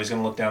family. Nobody's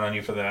going to look down on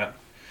you for that.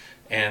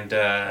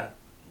 And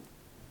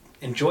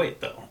enjoy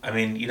it, though. I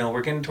mean, you know,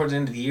 we're getting towards the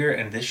end of the year,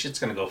 and this shit's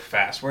going to go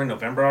fast. We're in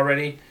November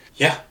already.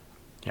 Yeah.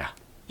 Yeah.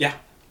 Yeah.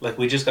 Like,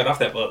 we just got off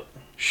that boat.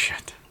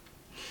 Shit.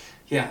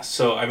 Yeah,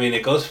 so, I mean,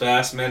 it goes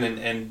fast, man,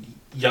 and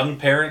young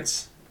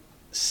parents,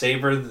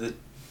 savor the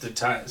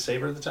time.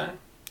 Savor the time?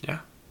 Yeah.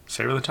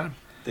 Savor the time.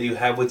 That you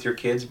have with your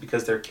kids,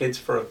 because they're kids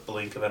for a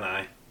blink of an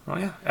eye. Oh,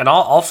 yeah. And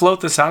I'll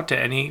float this out to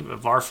any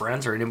of our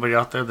friends or anybody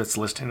out there that's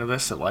listening to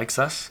this that likes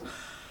us.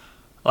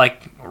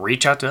 Like,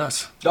 reach out to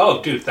us.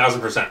 Oh, dude,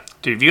 1,000%.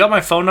 Dude, if you got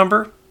my phone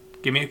number,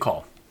 give me a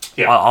call.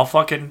 Yeah.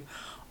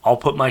 I'll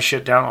put my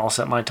shit down. I'll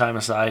set my time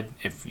aside.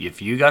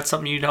 If you got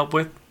something you need help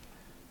with,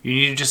 you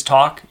need to just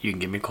talk, you can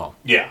give me a call.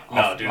 Yeah.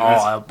 No, dude.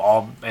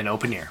 I'll an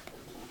open ear.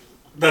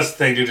 That's the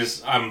thing, dude,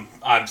 is I'm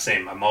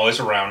same. I'm always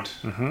around.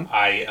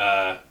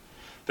 Mm-hmm.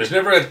 There's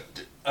never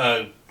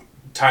a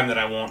time that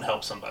I won't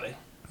help somebody.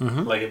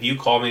 Mm-hmm. Like, if you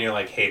call me and you're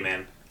like, hey,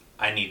 man,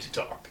 I need to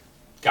talk.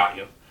 Got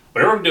you.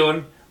 Whatever I'm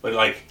doing, but,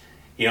 like,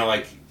 you know,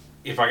 like,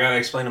 if I gotta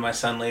explain to my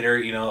son later,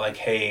 you know, like,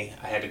 hey,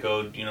 I had to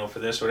go, you know, for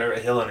this or whatever,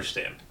 he'll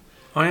understand.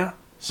 Oh, yeah?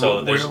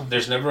 So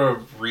there's never a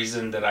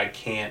reason that I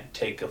can't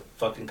take a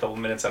fucking couple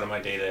minutes out of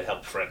my day to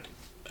help a friend.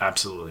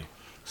 Absolutely.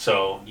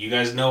 So, you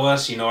guys know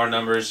us, you know our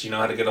numbers, you know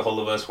how to get a hold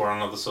of us, we're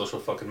on all the social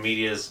fucking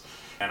medias,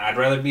 and I'd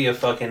rather be a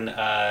fucking,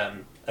 a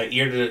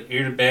ear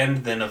to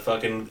bend than a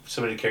fucking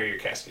somebody to carry your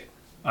casket.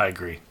 I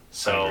agree.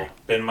 So,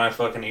 bend my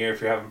fucking ear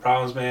if you're having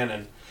problems,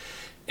 man,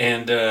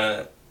 and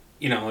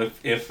you know,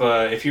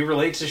 if you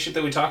relate to shit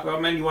that we talk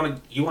about, man, you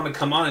want to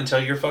come on and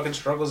tell your fucking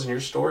struggles and your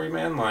story,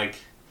 man, like,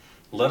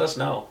 let us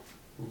know.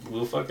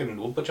 We'll put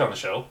you on the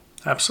show.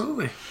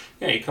 Absolutely.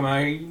 Yeah, you come out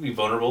here, you be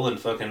vulnerable,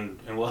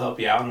 and we'll help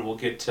you out, and we'll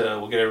get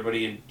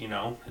everybody, you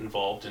know,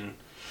 involved, and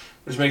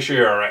just make sure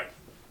you're all right.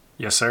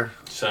 Yes, sir.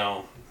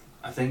 So,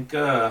 I think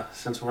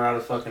since we're out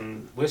of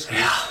fucking whiskey,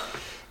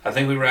 I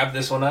think we wrap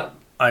this one up.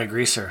 I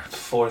agree, sir.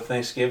 For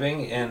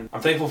Thanksgiving, and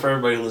I'm thankful for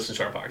everybody who listens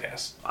to our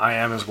podcast. I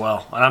am as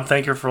well, and I'm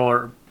thankful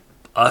for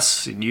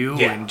us and you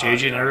and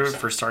JJ and everyone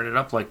for starting it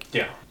up. Like,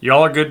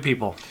 y'all are good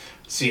people.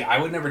 See, I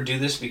would never do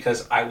this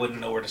because I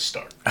wouldn't know where to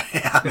start. Hey,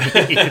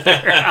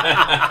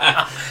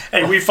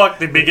 we fucked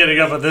the beginning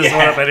up of this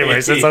one up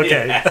anyway, so it's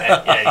okay.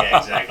 Yeah,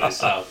 exactly.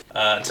 So,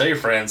 tell your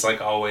friends, like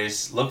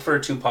always, look for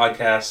 2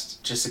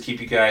 podcasts just to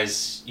keep you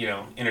guys, you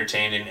know,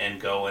 entertained and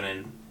going,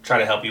 and try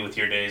to help you with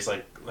your days.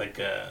 Like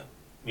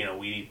you know,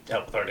 we need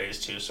help with our days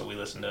too. So I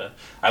listened to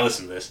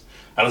this.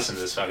 I listened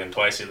to this fucking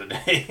twice the other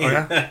day. Oh,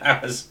 yeah?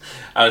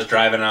 I was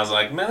driving and I was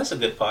like, man, that's a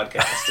good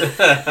podcast.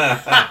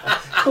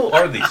 Who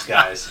are these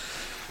guys?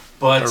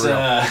 But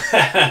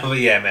but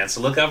yeah, man.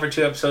 So look out for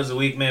 2 episodes a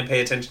week, man. Pay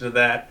attention to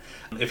that.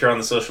 If you're on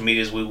the social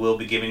medias, we will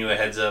be giving you a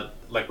heads up,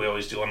 like we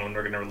always do, on when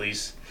we're going to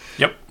release.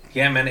 Yep.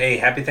 Yeah, man. Hey,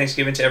 happy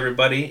Thanksgiving to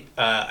everybody.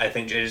 I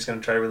think Jay's going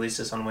to try to release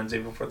this on Wednesday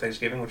before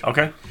Thanksgiving. Which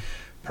okay.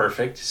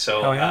 Perfect.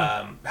 So,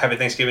 happy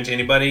Thanksgiving to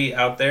anybody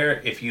out there.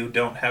 If you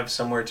don't have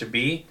somewhere to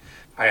be,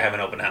 I have an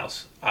open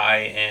house. I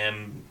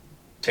am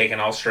taking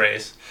all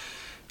strays.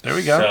 There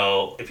we go.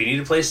 So if you need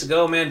a place to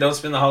go, man, don't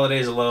spend the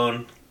holidays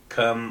alone.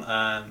 Come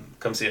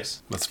see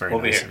us. That's very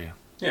We'll be nice here. of you.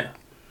 Yeah.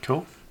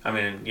 Cool. I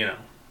mean,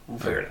 we'll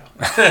figure it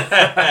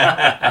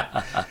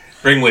out.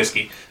 Bring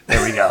whiskey.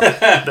 There we go.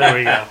 There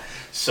we go.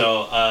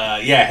 So,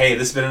 hey,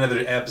 this has been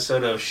another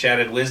episode of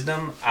Shattered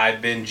Wisdom.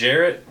 I've been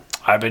Jarrett.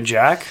 I've been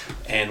Jack.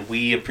 And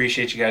we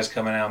appreciate you guys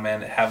coming out,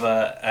 man. Have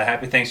a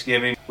happy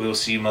Thanksgiving. We will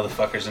see you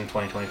motherfuckers in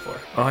 2024.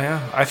 Oh,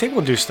 yeah? I think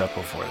we'll do stuff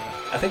before then.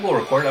 I think we'll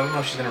record. I don't know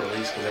if she's going to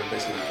release because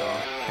everybody's going to be gone.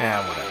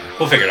 Yeah, whatever.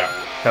 We'll figure it out.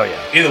 Hell yeah.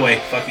 Either way,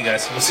 fuck you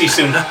guys. We'll see you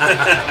soon.